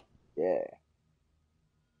too. Yeah.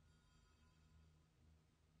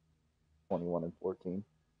 21 and 14.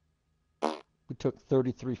 We took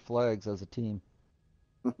 33 flags as a team.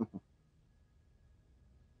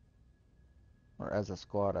 Or as a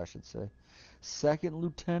squad, I should say. Second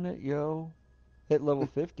lieutenant, yo. Hit level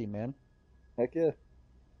 50, man. Heck yeah.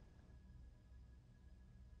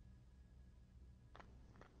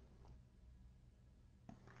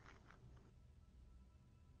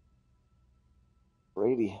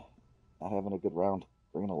 Brady, not having a good round.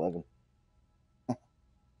 3 and 11.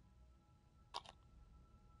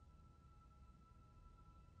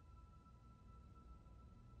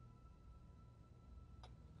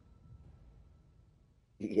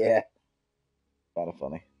 Yeah. Kind of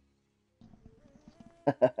funny.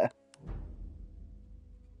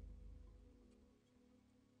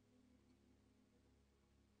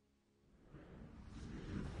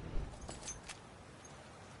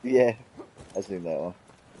 Yeah, I've seen that one.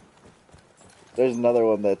 There's another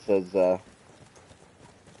one that says,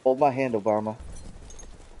 hold my hand, Obama.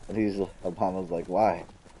 And Obama's like, why?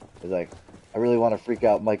 He's like, I really want to freak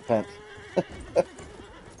out Mike Pence.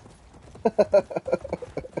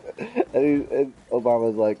 and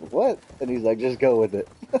Obama's like, what? And he's like, just go with it.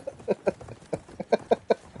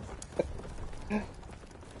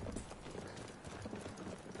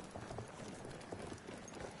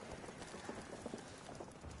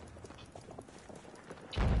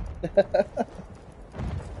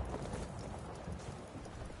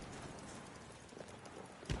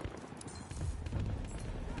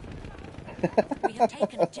 We have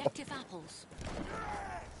taken objective apples.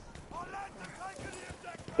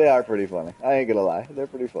 They are pretty funny. I ain't gonna lie. They're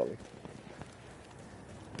pretty funny.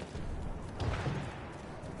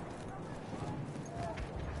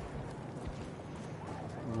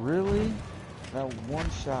 Really? That one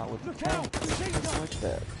shot with the Look out! tank. Machine Just gun! like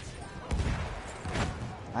that.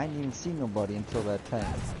 I didn't even see nobody until that tank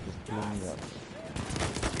just blew me up.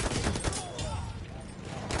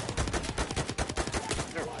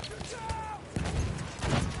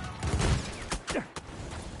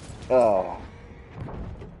 Oh.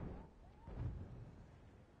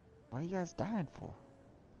 What are you guys dying for?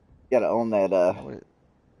 Gotta own that, Wait,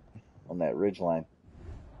 on that ridge line.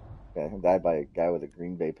 Okay, died by a guy with a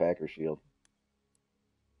Green Bay Packer shield.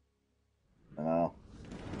 I know.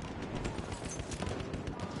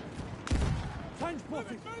 Tank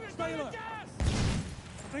spotted! Stay alert!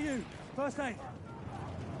 For you, first aid.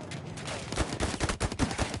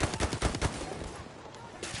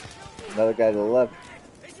 Another guy to the left.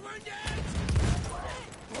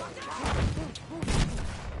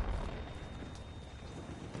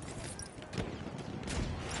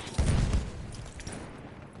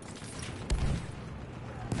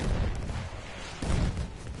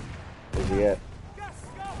 Where's he at?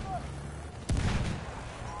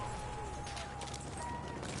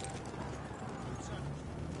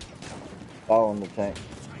 Following the tank.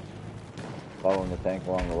 Following the tank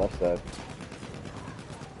along the left side.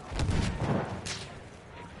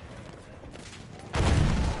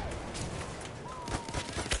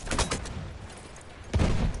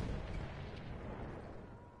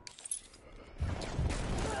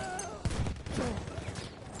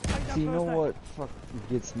 See, you know what fucking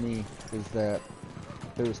gets me is that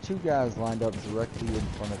there was two guys lined up directly in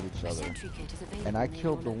front of each A other, sentry kit is available and I near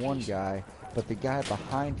killed the your one location. guy, but the guy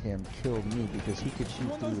behind him killed me because he could shoot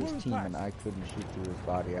want through those his wounds team patched? and I couldn't shoot through his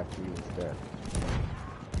body after he was dead.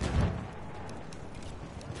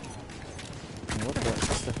 And what the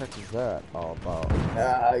heck is that all about?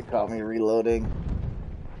 Ah, it caught me reloading.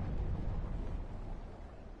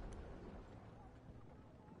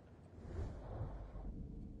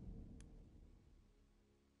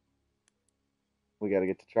 We gotta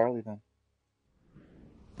get to Charlie then.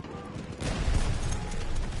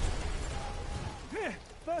 Here,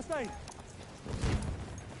 first aid.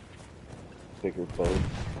 Bigger boat.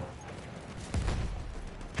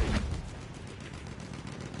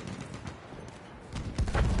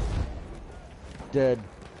 Dead.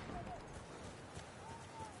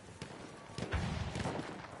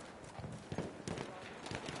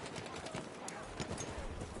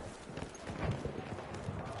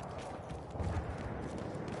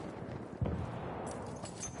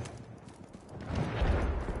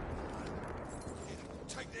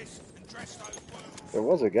 Take this and dress those wounds. There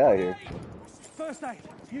was a guy here. First aid.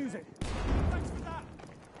 Use it. Thanks for that.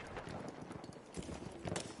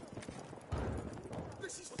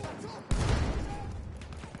 This is fucked up.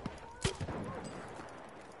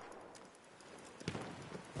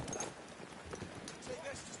 Take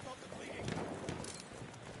this to stop the bleeding.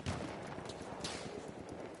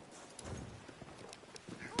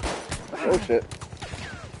 Oh shit.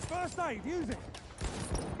 First aid. Use it.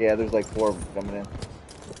 Yeah, there's like 4 of them coming in.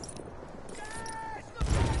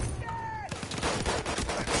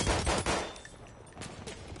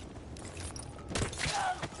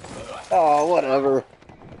 Oh, whatever.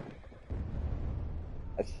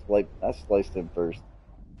 I sliced him first.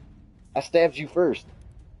 I stabbed you first.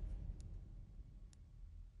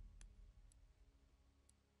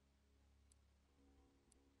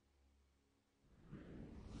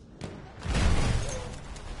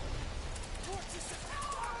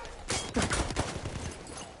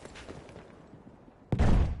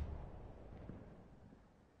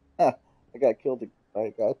 Huh, I got killed by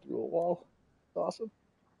a guy through a wall. Awesome.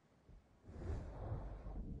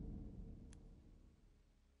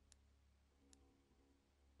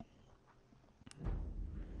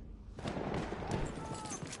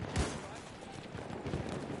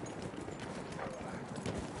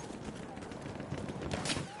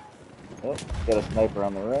 Oh, got a sniper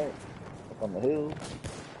on the right, up on the hill.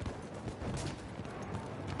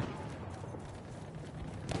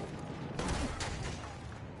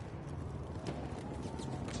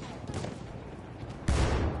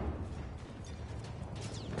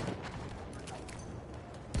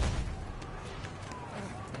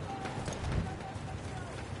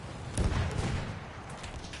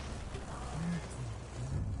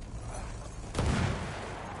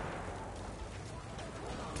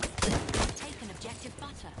 Take an objective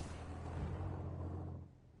butter.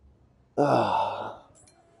 Ah.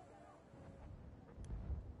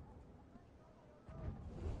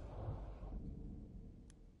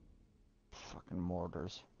 Fucking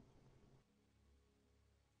mortars.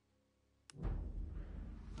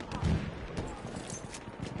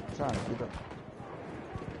 Trying to get up.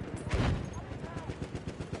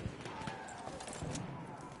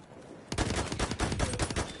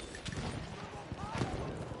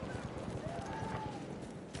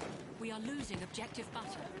 We are losing objective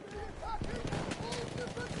butter.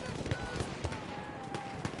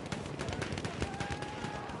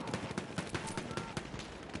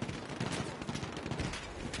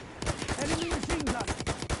 Enemy machine gun.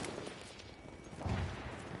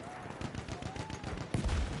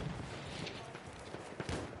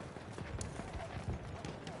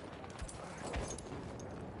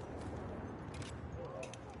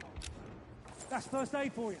 That's first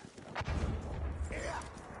aid for you. Here,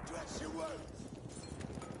 dress your wounds.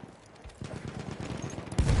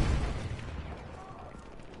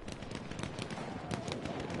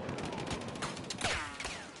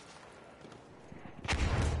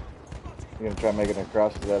 You gonna try making it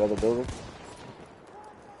across to that other building?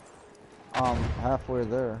 Halfway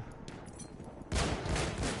there.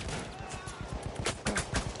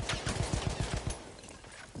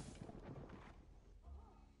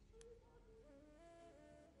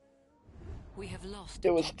 We have lost.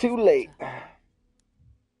 It was objective too late.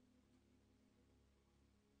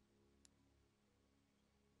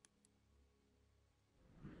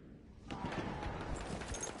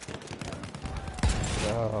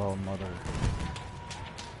 butter. Oh, mother.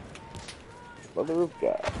 Mother of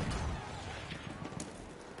God.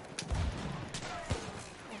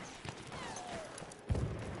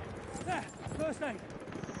 There. First aid.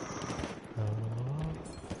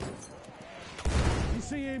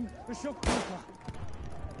 see him, the shock trooper.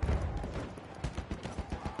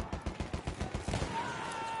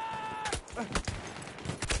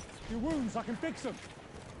 Your wounds, I can fix them.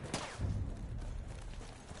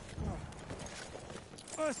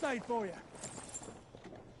 First aid for you.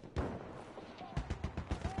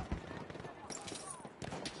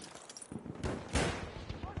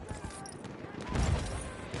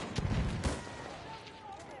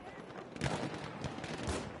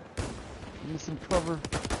 Need some cover.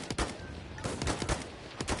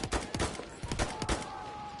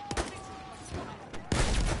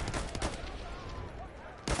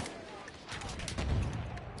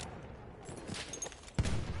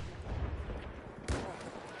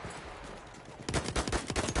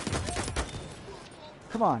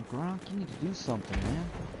 Come on, Gronk, you need to do something, man.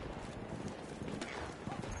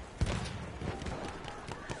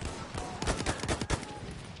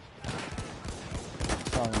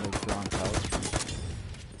 Sorry, like Gronk out.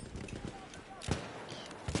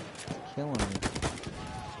 Killing me.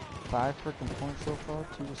 5 freaking points so far,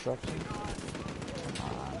 2 receptions. Come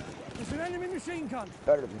on. There's an enemy machine gun.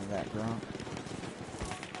 Better than that, Gronk.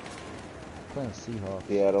 Playing Seahawks.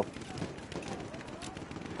 Seattle.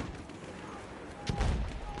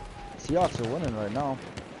 Seahawks are winning right now.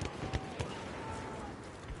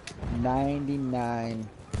 99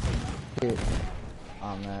 hit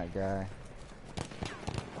on that guy.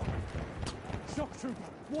 Shock trooper,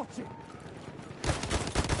 watch it.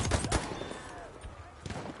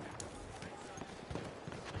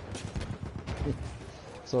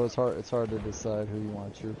 So it's hard to decide who you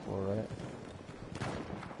want to cheer for, right?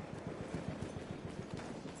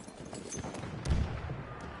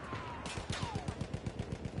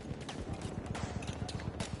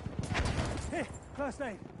 Here, first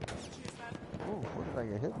aid. Oh, what did I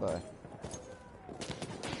get hit by?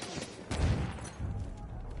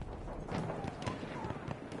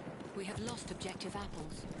 We have lost objective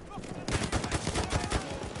apples.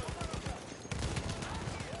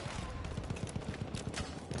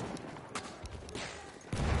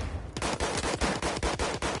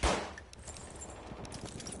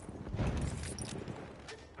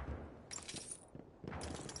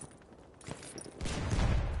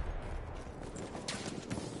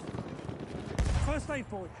 First aid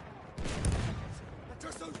for you.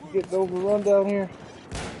 Just those wounds. Getting overrun down here.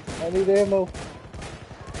 I need ammo.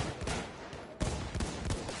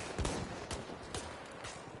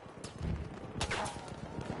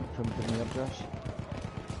 Come pick me up, Josh.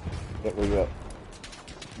 Get where you at?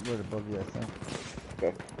 Right above you, I think.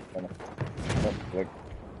 Okay. Coming. Oh, like.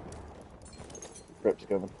 Grip's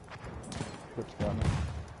coming. Which gun?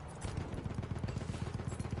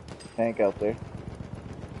 Tank out there.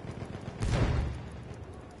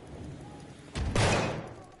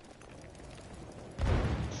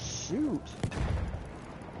 Shoot!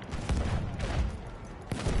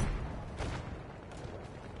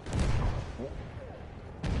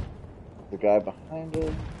 The guy behind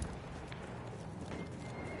us.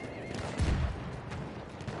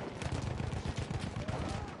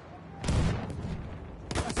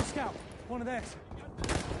 That's a scout. One of theirs.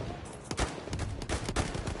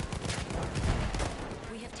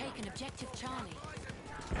 We have taken objective Charlie.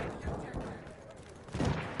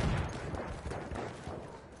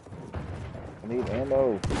 I need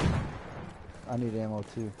ammo. I need ammo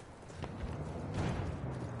too.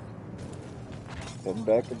 Heading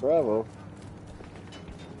back to Bravo.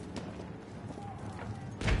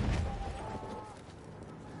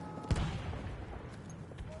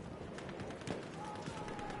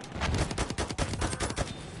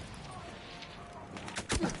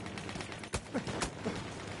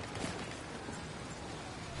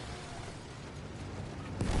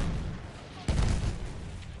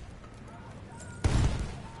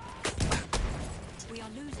 We are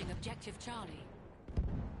losing objective Charlie.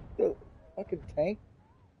 The fucking tank.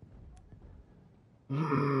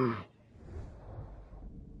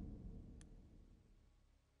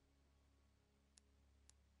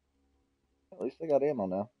 At least I got ammo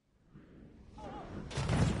now.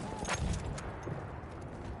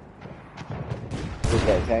 Where's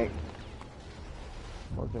that tank?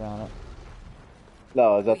 Working on it.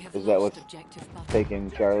 No, is We have that lost what's objective Buffalo.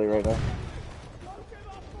 taking Charlie right now?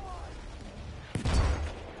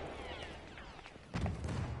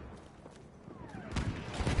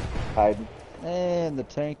 Hiding. And the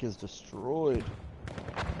tank is destroyed.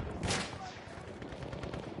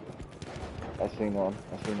 I seen one.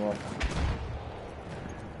 I seen one.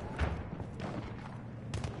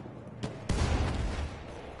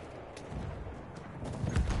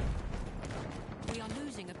 We are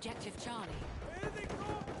losing objective Charlie. Here they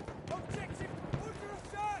come. Objective under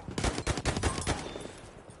attack.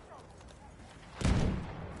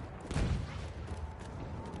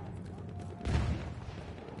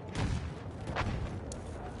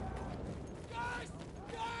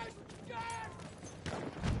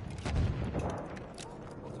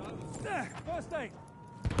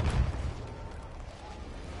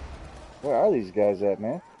 Where are these guys at,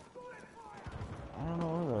 man? I don't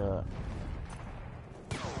know where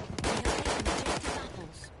We have taken objective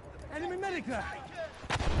apples. Enemy medic!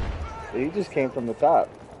 He just came from the top.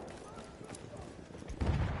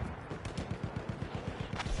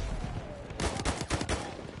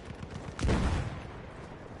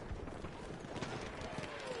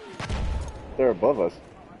 They're above us.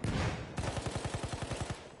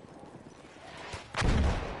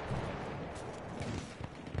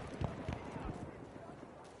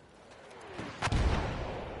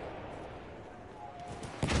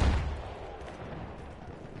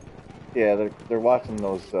 Yeah, they're watching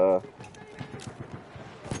those.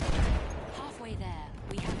 Halfway there,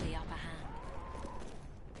 we have the upper hand.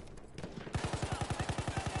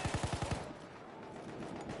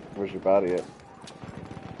 Where's your body at?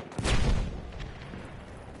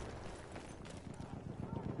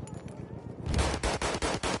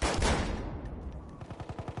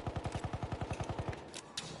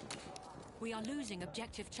 We are losing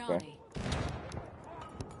objective Charlie.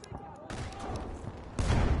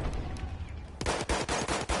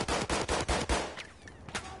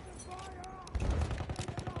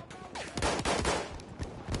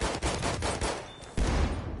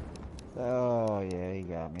 Oh, yeah, he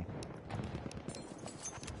got me.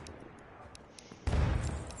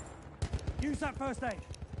 Use that first aid.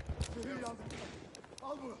 We have lost.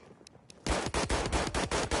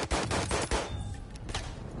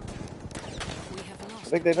 I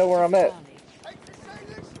think they know where I'm at. Charlie.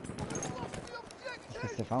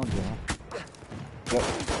 Guess they found you, huh? Yep.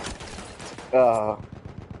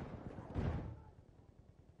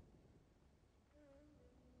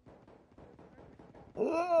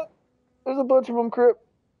 There's a bunch of them, Crip.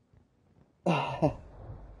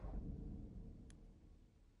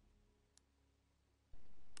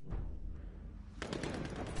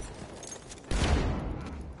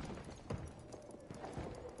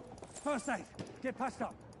 First aid. Get passed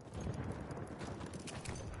up.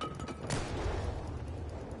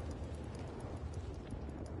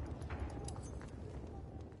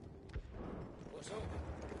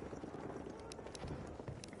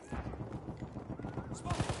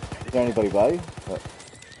 Is there anybody by you?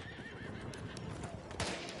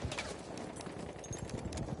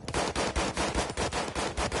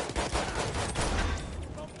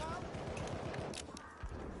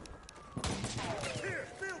 Here,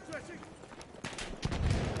 field dressing.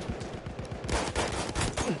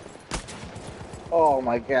 Oh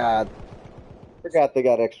my god. Forgot they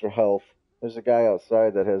got extra health. There's a guy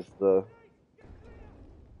outside that has the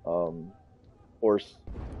horse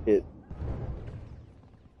hit.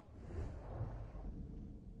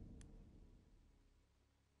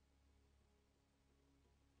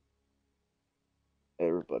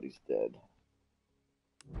 Everybody's dead.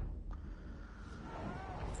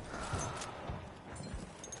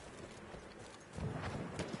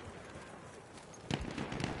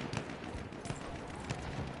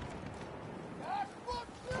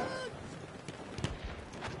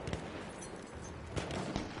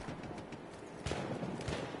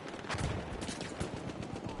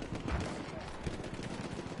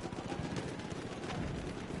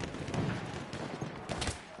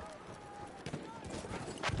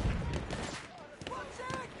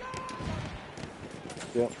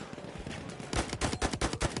 Yep.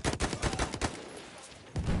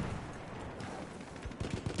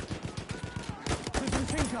 There's a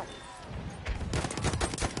machine gun.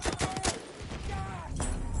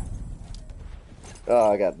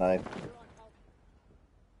 Oh, I got knifed.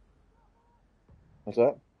 What's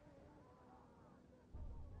that?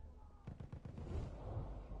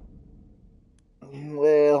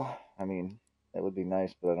 Well, I mean, that would be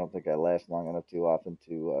nice, but I don't think I last long enough too often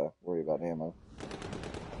to worry about ammo.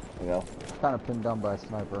 You know? Kind of pinned down by a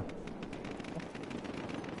sniper.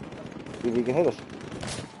 See if he can hit us.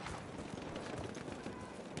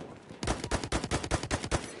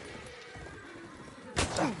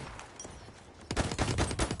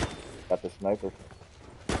 Got the sniper.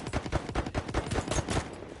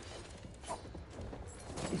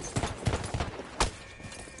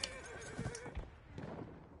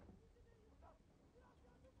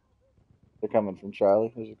 They're coming from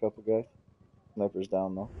Charlie. There's a couple guys. Sniper's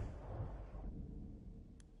down though.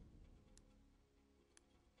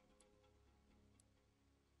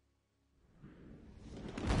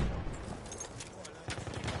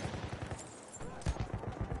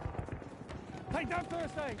 Take down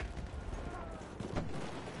first aid.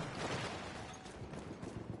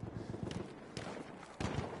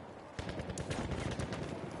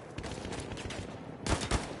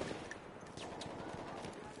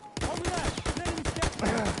 Over there. Let him step.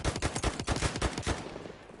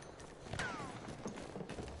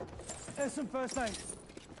 There's some first aid.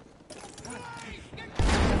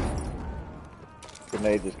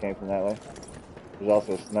 Grenade just came from that way. There's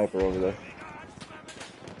also a sniper over there.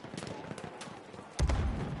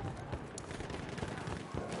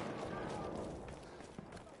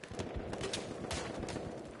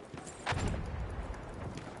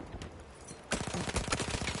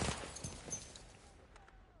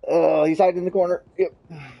 Oh, he's hiding in the corner. Yep.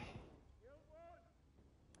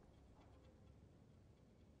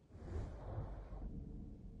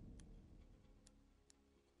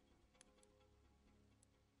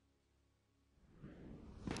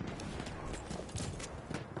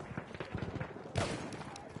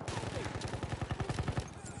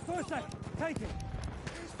 First aid, take it.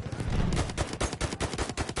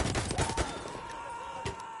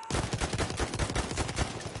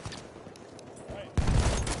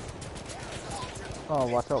 Oh,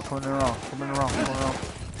 watch out, coming around.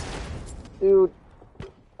 Dude,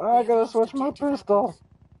 I gotta switch my pistol.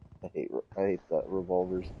 I hate that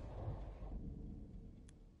revolvers.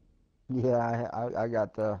 Yeah, I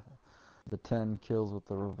got the 10 kills with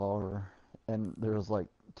the revolver, and there was like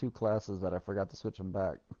 2 classes that I forgot to switch them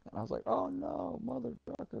back. And I was like, oh no, mother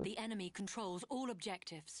trucker. The enemy controls all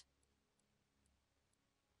objectives.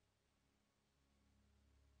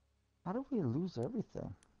 How do we lose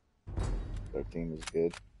everything? Their team is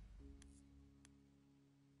good.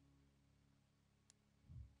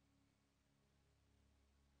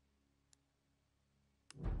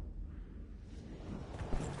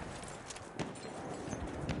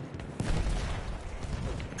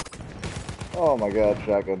 Oh my god,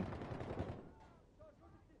 shotgun.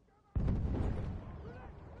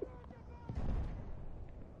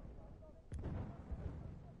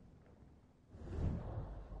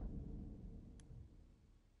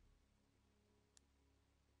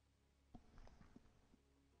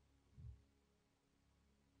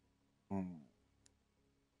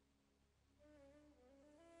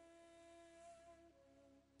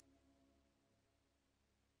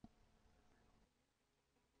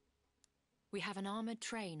 We have an armored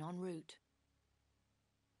train en route.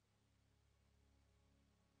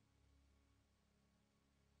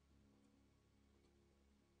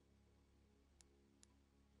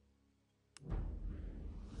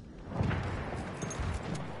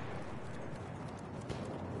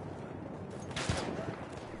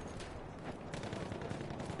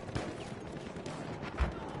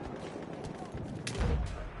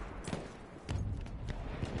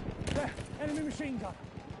 There, enemy machine gun.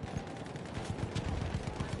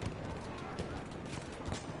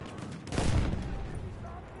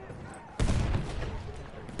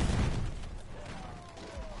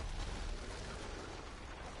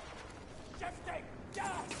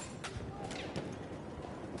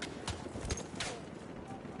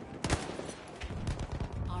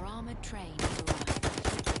 Our armored train has arrived.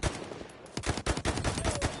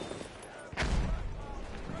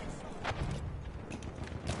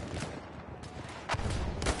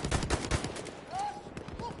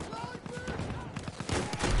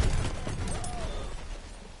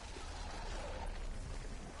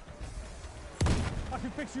 I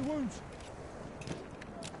can fix your wounds.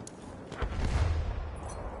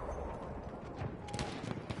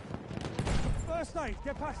 First aid,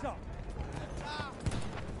 get patched up.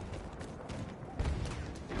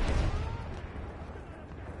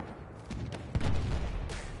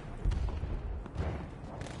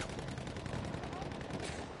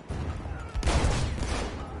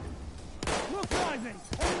 Look lively!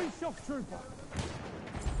 Enemy shock trooper.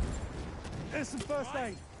 There's some first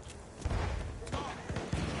aid.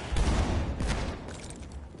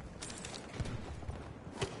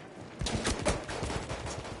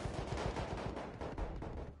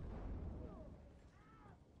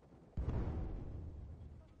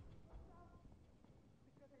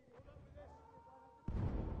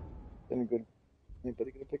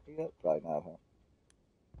 Anybody gonna pick me up? Probably not, huh?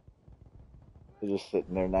 They're just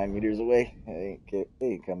sitting there 9 meters away. They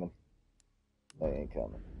ain't coming. They ain't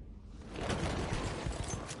coming.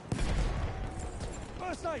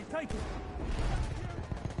 First aid, take it.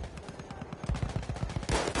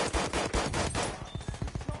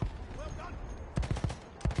 Well done.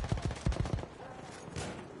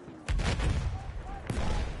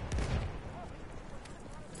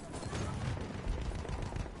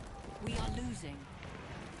 We are losing.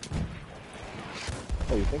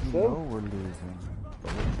 Oh, you think You so? know we're losing,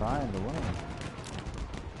 but we're trying to win.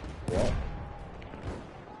 Yeah.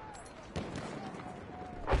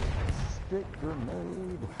 Stick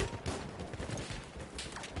grenade.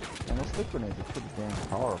 And those stick grenades are pretty damn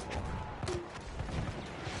powerful.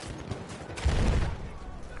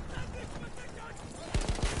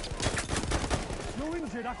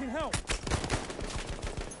 injured, I can help.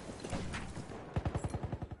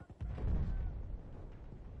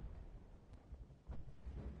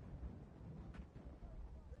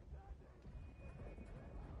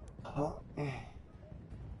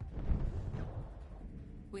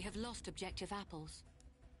 We have lost objective apples.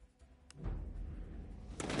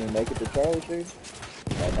 Can you make it to Charlie Street?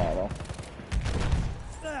 No.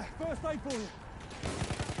 There, first aid for you.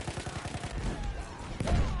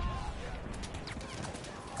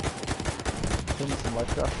 Give me some light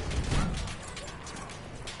stuff.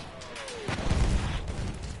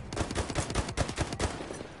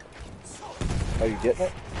 Are you getting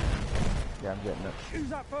it? Yeah, I'm getting it. Use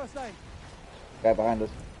that first aid. Guy behind us.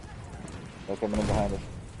 They're coming in behind us.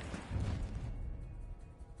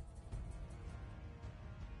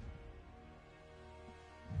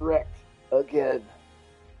 Wrecked again.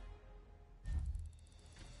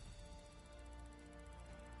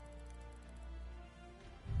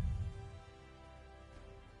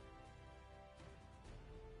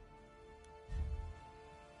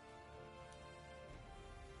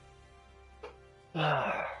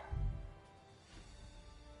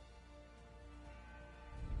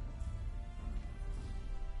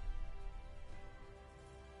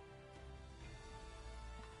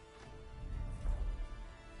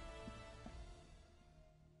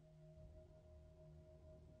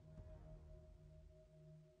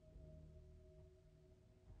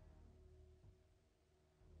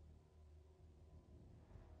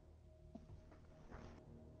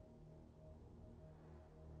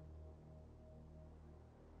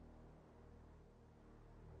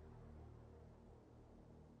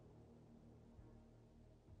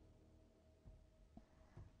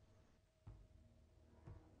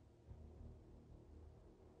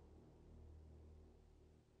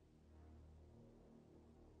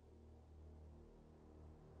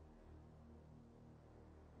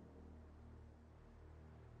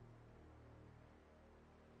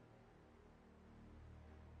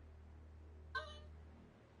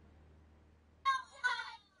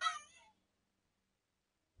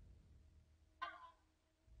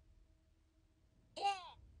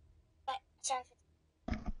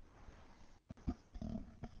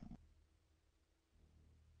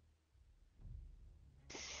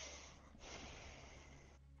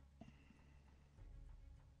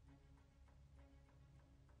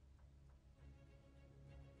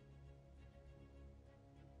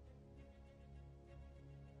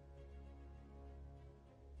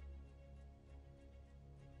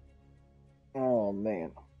 Oh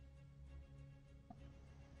man.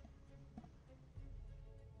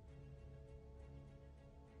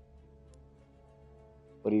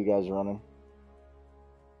 What are you guys running?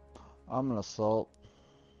 I'm an assault.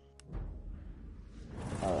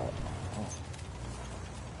 Alright.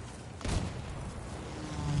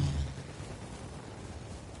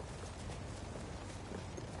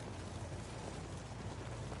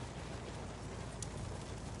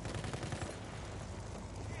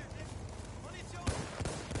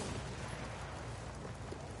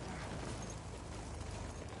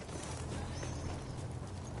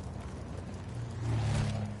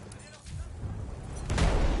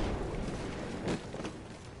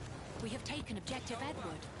 We have taken objective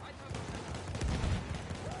Edward.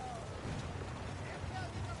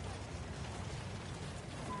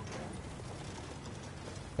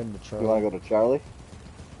 Pin to You Charlie. want to go to Charlie?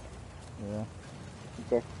 Yeah.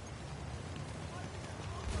 Okay.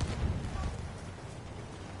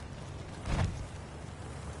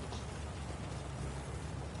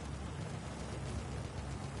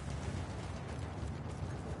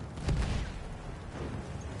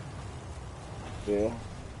 Yeah.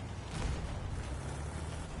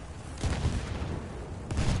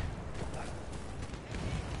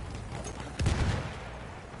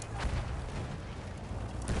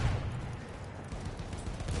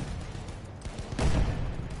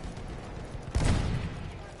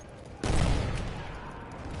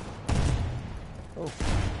 Oh.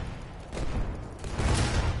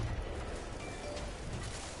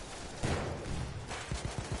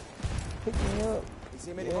 Pick me up. Ich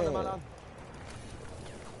sehe mir die Rolle mal an.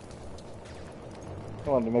 I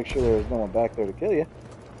wanted to make sure there was no one back there to kill you.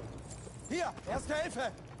 Hier, erste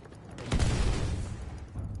Hilfe.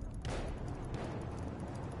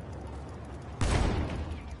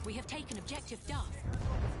 We have taken objective Duff.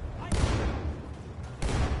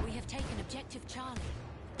 We have taken objective Charlie.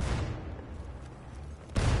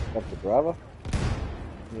 Up to Bravo?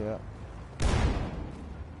 Yeah.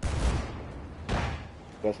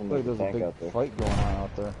 Guessing Look, there's a there's a tank out big there. fight going on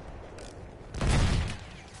out there.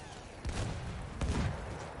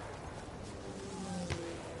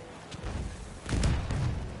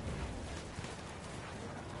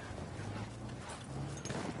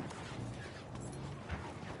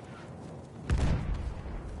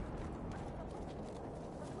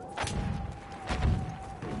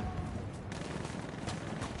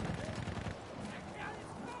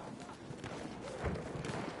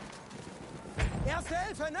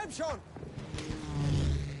 Hilfe, nimm schon!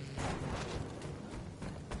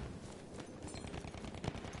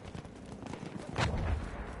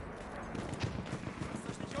 Lass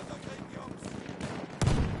euch nicht unterkriegen, Jungs!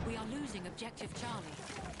 We are losing objective Charlie.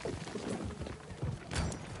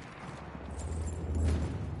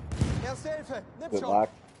 Erste Hilfe, nimm Good schon! luck.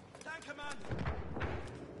 Danke, Mann!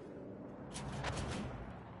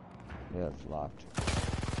 Yeah, it's locked.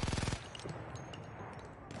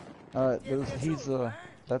 Alright,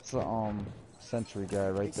 that's the sentry guy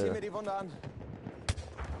right Ich zieh mir there. die Wunde an.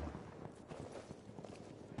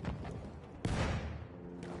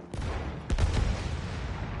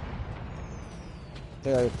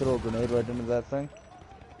 Yeah, I throw a grenade right into that thing.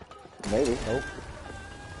 Maybe. Nope.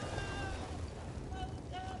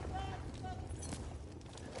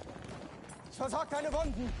 Ich versorg deine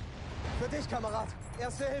Wunden. Für dich, Kamerad.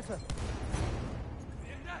 Erste Hilfe.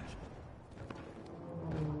 Vielen Dank.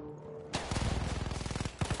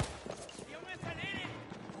 Junge, ist erledigt.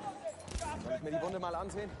 Soll ich mir die Wunde mal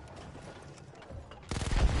ansehen?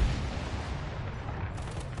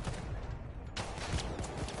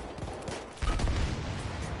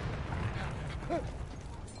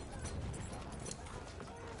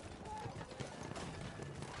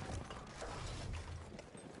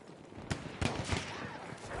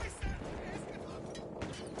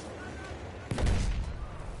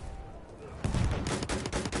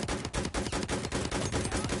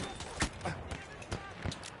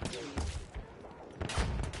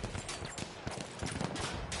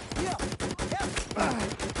 Hier! Her!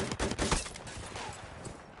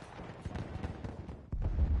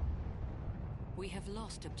 We have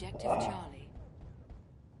lost objective Charlie.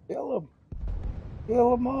 Kill him.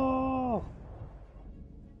 Kill them all.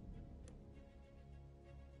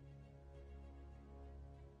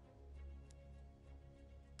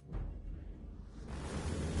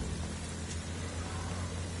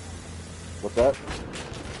 What's that?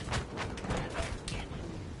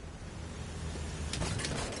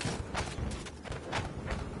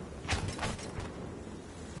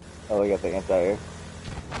 Oh, they got the anti-air.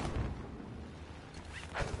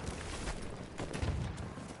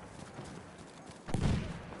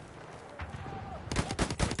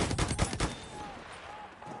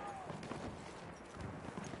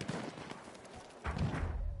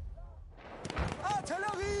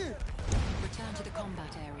 Artillerie! Return to the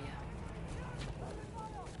combat area.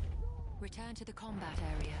 Return to the combat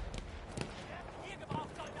area. Hier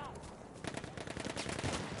gebraucht, Soldat.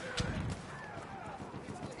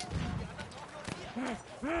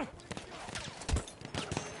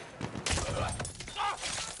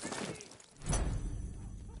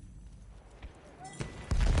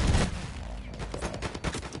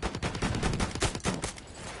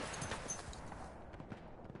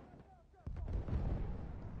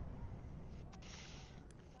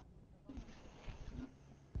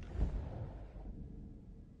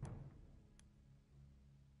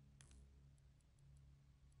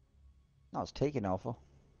 I was taking Alpha.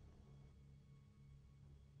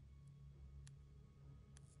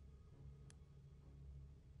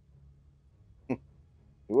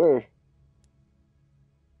 Where?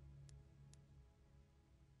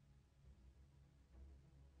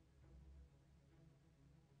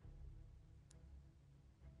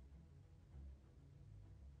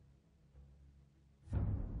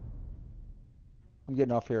 I'm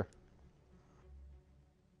getting off here.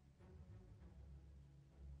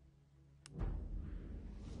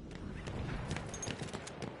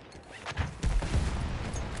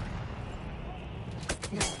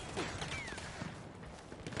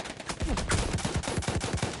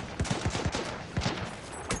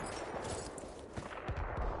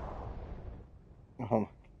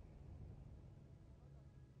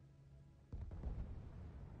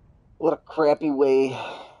 What a crappy way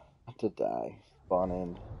to die. Spawn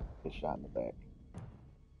in, get shot in the back.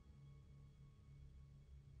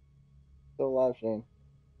 Still alive, Shane.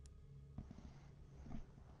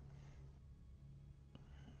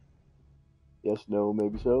 Yes, no,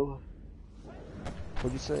 maybe so.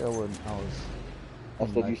 What'd you say? I was. I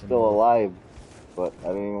said you're still alive, but I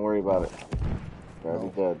didn't even worry about it. You're already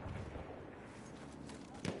dead.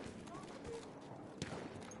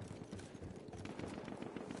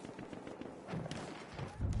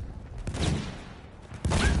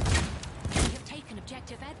 We have taken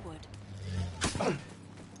objective Edward.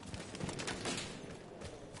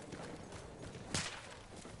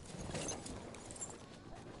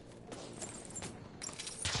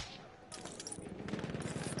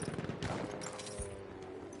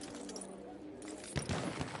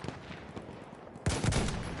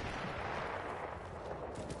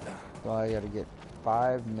 So I gotta get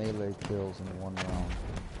 5 melee kills in 1 round.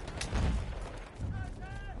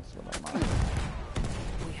 That's what I'm on.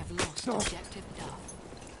 We have lost objective Duff.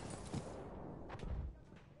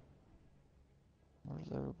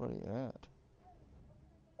 Where's everybody at?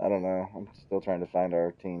 I don't know. I'm still trying to find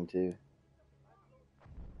our team too.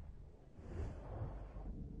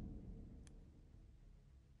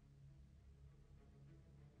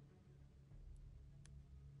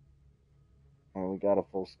 Oh, we got a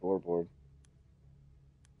full scoreboard.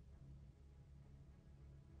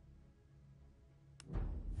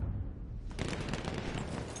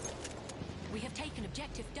 We have taken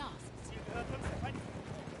objective Duff.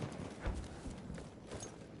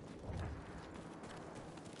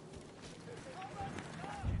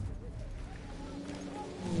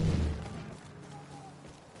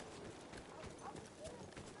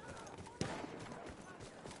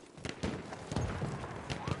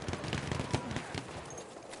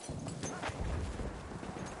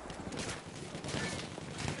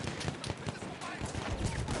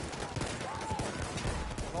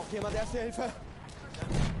 Braucht jemand Erste Hilfe?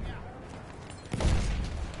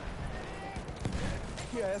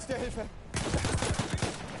 Hier, Erste Hilfe.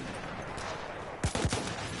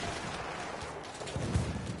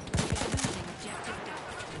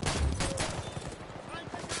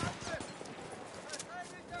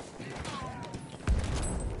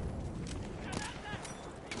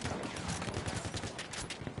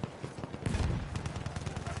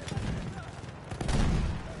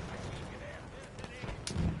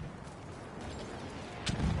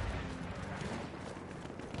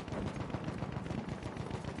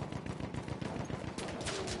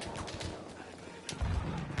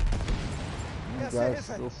 Guys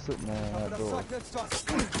still sitting there in that door.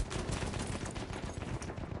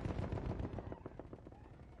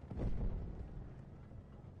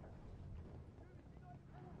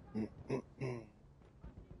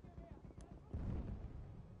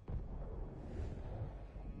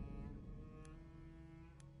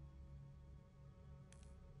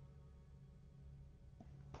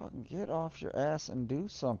 Fucking get off your ass and do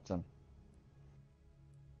something.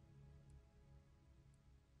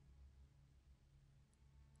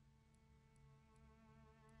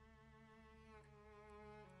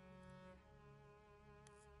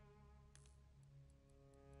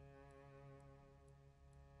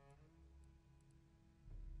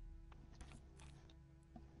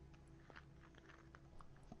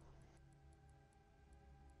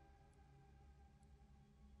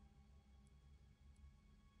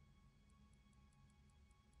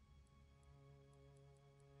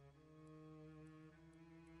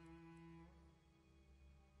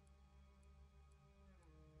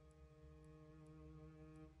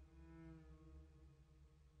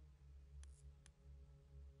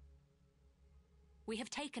 We have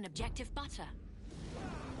taken objective Butter.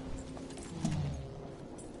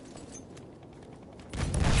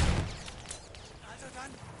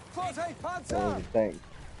 Vorsicht, Oh, Panzer! there's a tank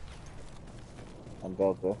on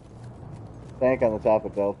Delta. Tank on the top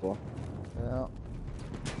of Delta. Yeah.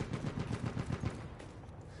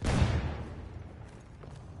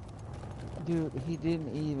 Dude, he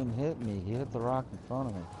didn't even hit me. He hit the rock in front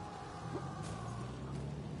of me.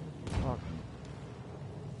 Fucking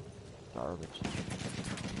garbage.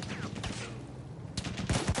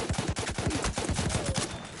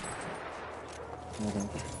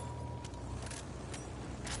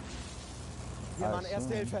 Hier, Mann,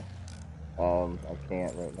 Erste Hilfe. I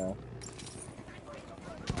can't right now.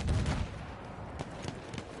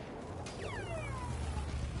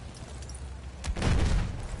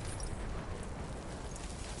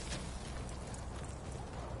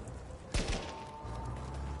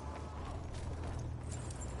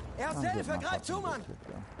 Erste Hilfe, greif zu, Mann!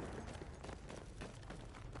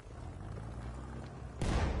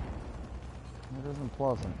 It isn't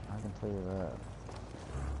pleasant, I can tell you that.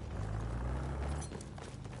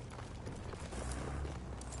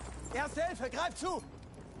 Erste Hilfe, greif zu!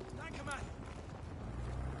 Danke, Mann!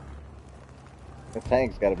 The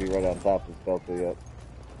tank's got to be right on top of this Delta yet.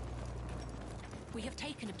 We have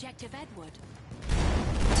taken objective Edward.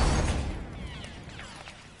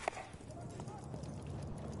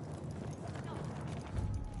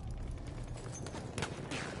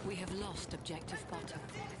 We have lost objective Butter.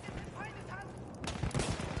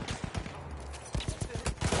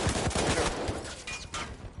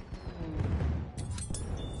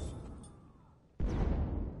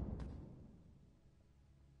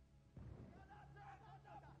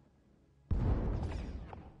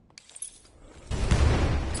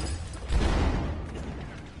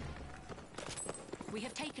 We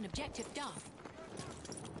have taken objective Duff.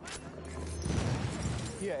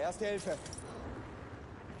 Hier, Erste Hilfe.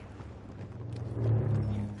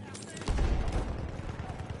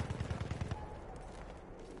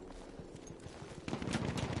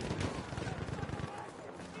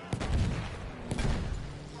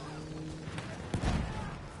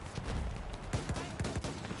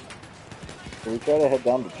 Can we try to head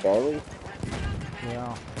down to Charlie?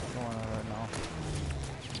 Yeah, going on right now.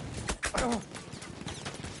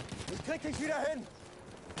 Ich krieg dich wieder hin.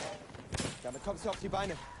 Damit kommst du auf die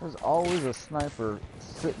Beine. There's always a sniper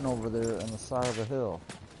sitting over there on the side of the hill.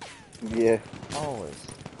 Yeah. Always.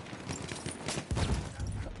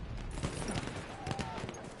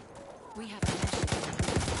 We have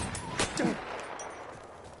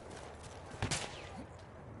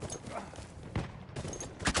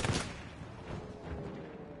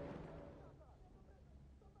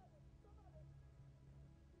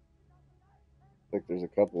Like there's a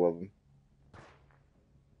couple of them.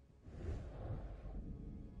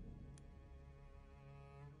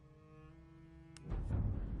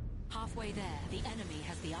 halfway there. The enemy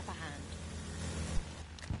has the upper hand.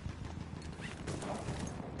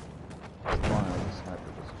 One of the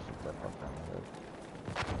sniper just shoot that fucker on the head.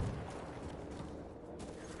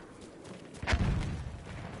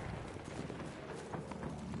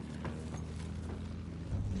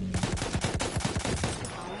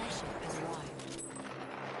 Our airship has arrived.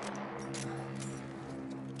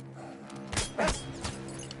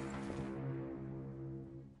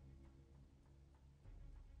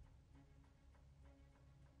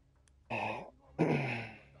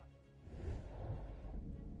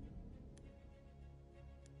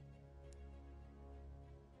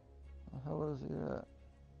 The hell is he at?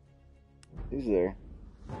 He's there.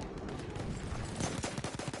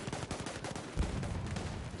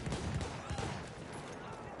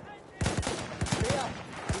 Wer?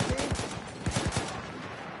 Gesehen?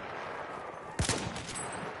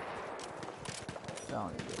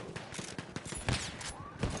 Down he goes.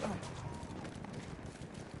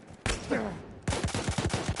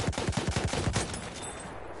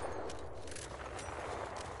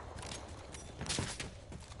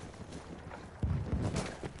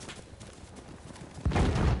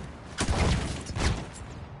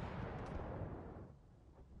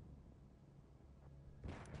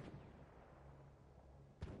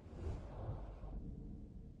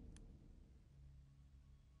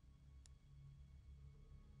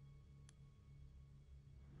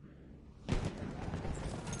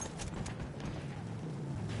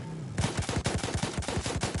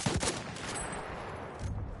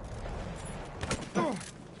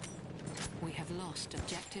 We have lost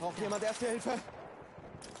objective. Braucht Duff. jemand Erste Hilfe?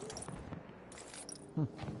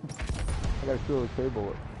 I gotta kill the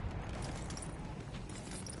cable.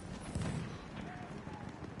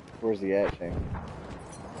 Where's he at, Shane?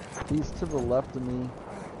 He's to the left of me,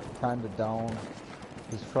 kinda down.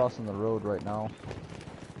 He's crossing the road right now.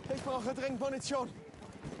 Ich brauche dringend Munition.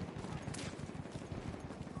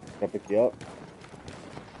 Can I pick you up?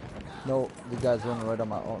 No, the guy's running right on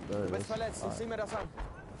my own. There Du it bist is. verletzt. Ich Alright. sieh mir das an.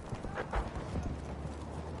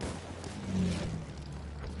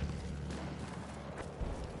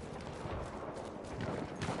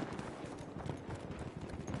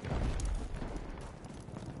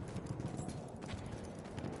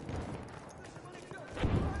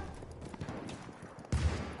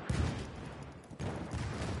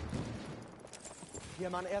 Hier,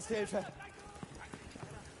 Mann, Erste Hilfe.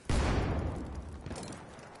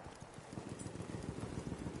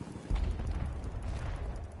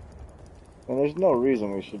 And there's no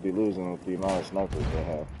reason we should be losing with the amount of snipers they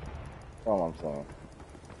have. That's all I'm saying.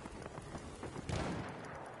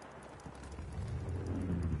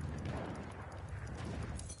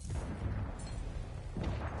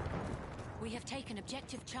 We have taken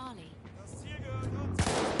objective Charlie.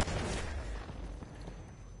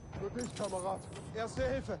 Für dich, Kamerad. Erste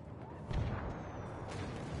Hilfe.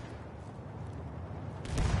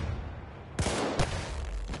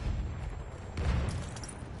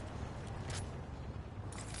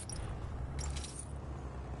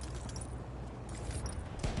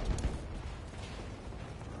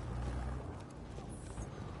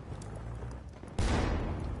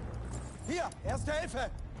 Hier, Erste Hilfe.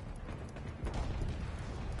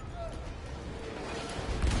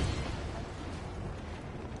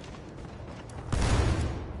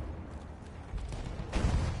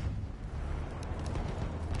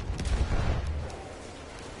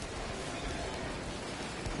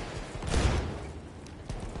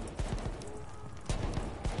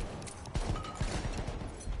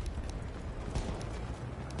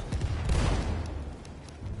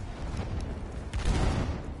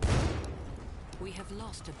 We have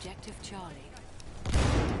lost objective Charlie.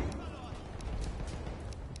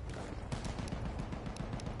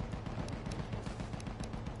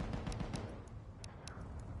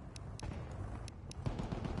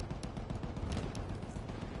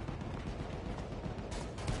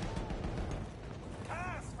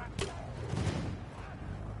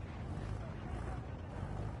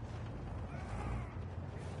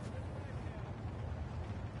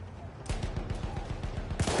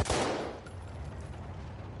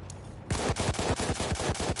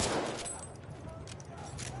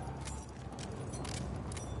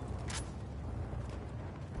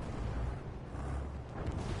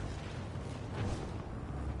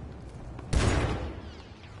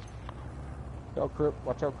 Yo, Crip.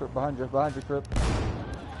 Watch out, Crip. Behind you, Crip.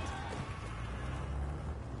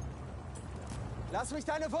 Lass mich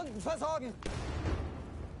deine Wunden versorgen.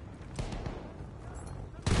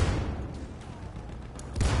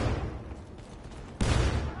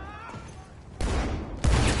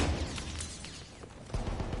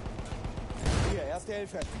 Hier, erste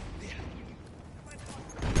Hilfe.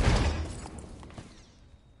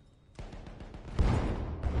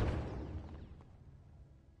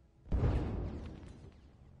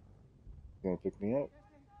 Gonna pick me up.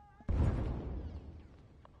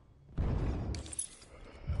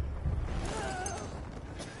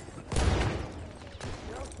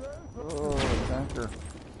 Oh, tanker.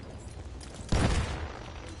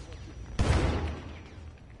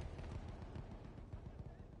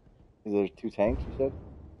 Is there 2 tanks, you said?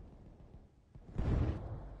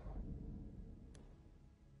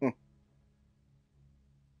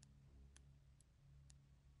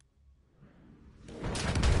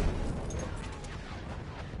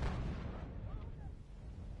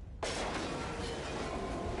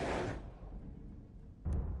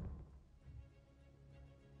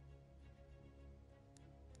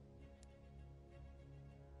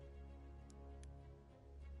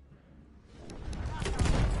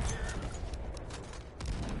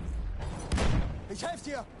 Ich helfe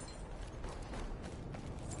dir.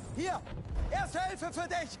 Hier, erste Hilfe für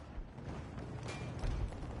dich.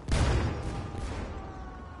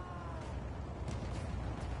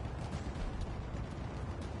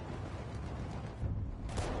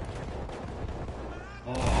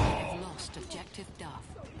 You've lost objective Duff.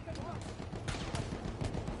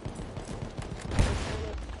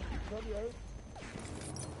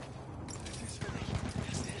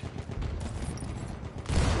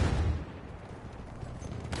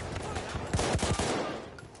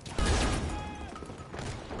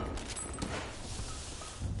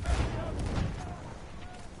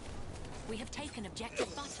 We have taken objective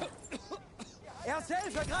Butter. Erste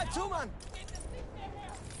Hilfe, greif zu, Mann.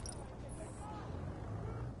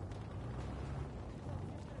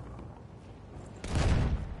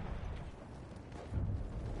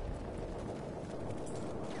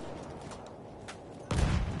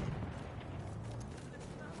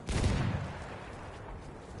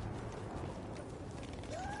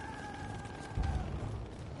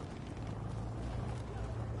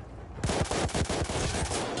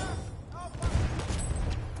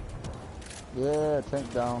 Yeah,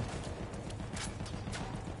 tank down.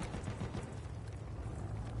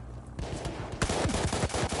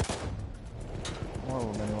 One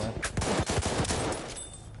of them anyway.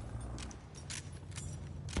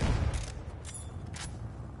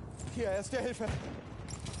 Hier, erste Hilfe.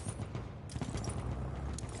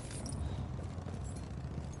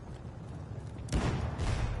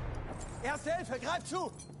 Erste Hilfe, greif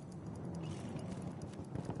zu.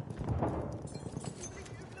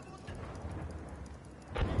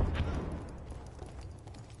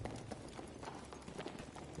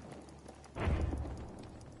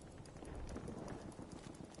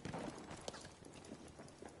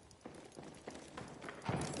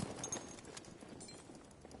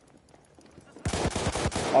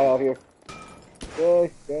 Hi, out here. Go.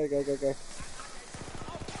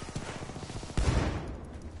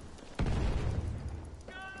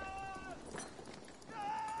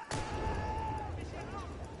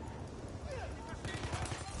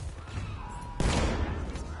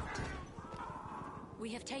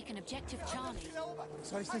 We have taken objective Charlie.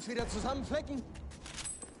 Soll ich dich wieder zusammenflecken?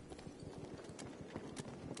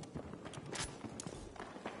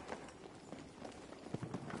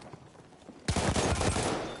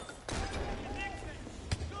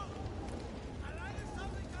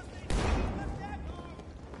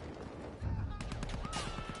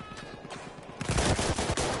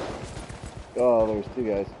 Oh, there's 2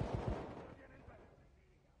 guys.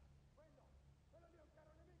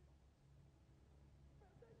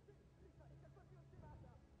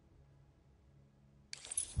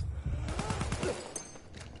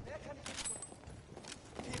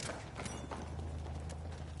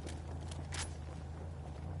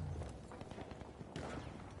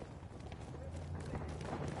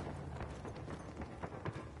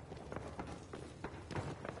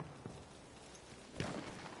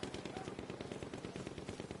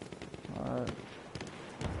 Alright.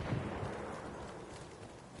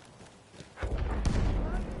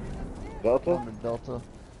 Delta? On to Delta.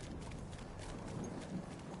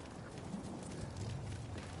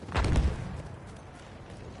 I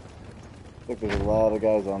think there's a lot of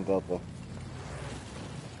guys on Delta.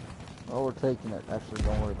 Oh, we're taking it. Actually,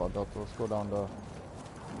 don't worry about Delta. Let's go down to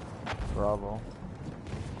Bravo.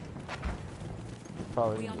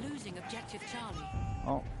 probably We gonna are be... losing objective Charlie.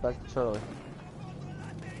 Oh, back to Charlie.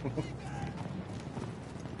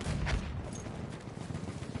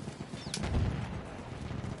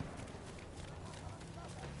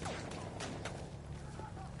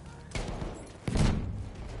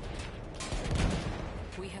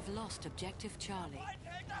 We have lost objective Charlie.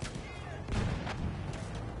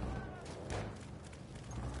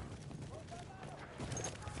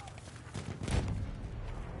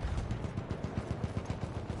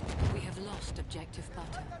 We have lost objective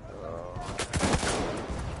Butter.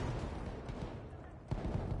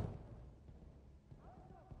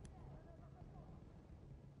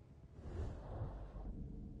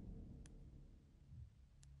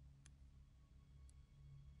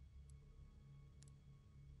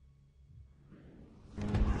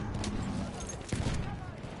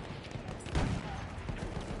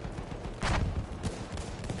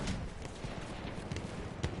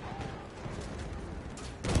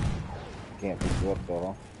 Can't pick you up though,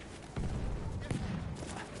 huh?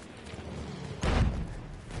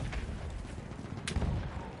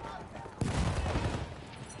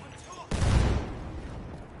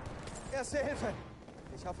 Erste Hilfe.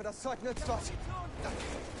 Ich hoffe, das Zeug nützt was.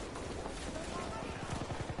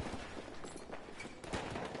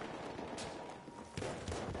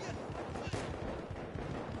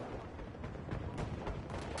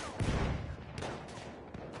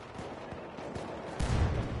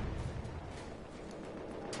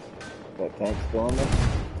 That tank still in there?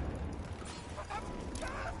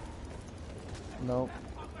 Nope.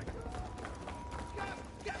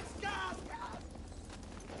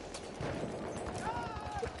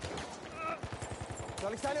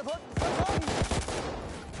 Soll ich deine Wunden versorgen?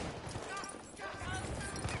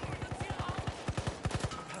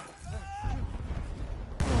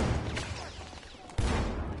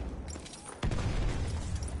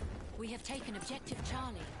 We have taken objective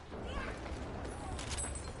Charlie.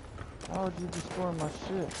 How would you destroy my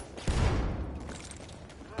shit?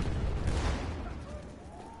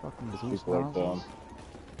 Fucking boost People like nozzles.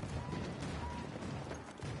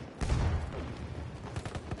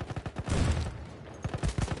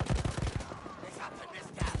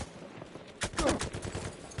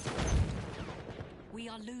 We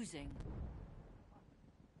are losing.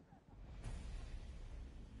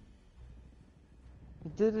 He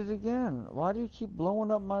did it again. Why do you keep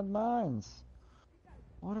blowing up my mines?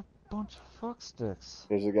 What a bunch of fucksticks.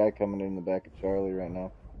 There's a guy coming in the back of Charlie right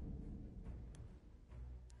now.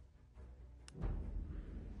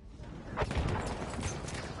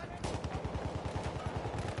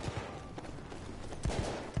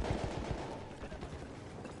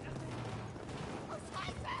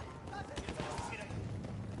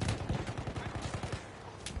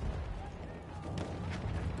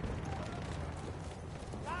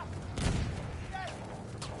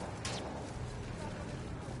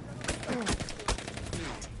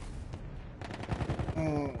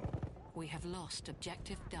 We have lost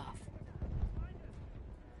objective Duff.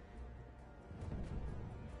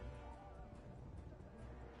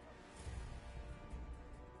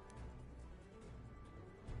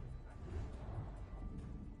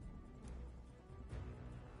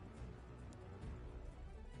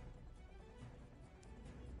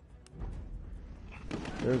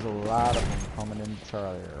 There's a lot of them coming in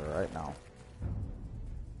Charlie right now.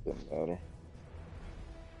 Doesn't matter.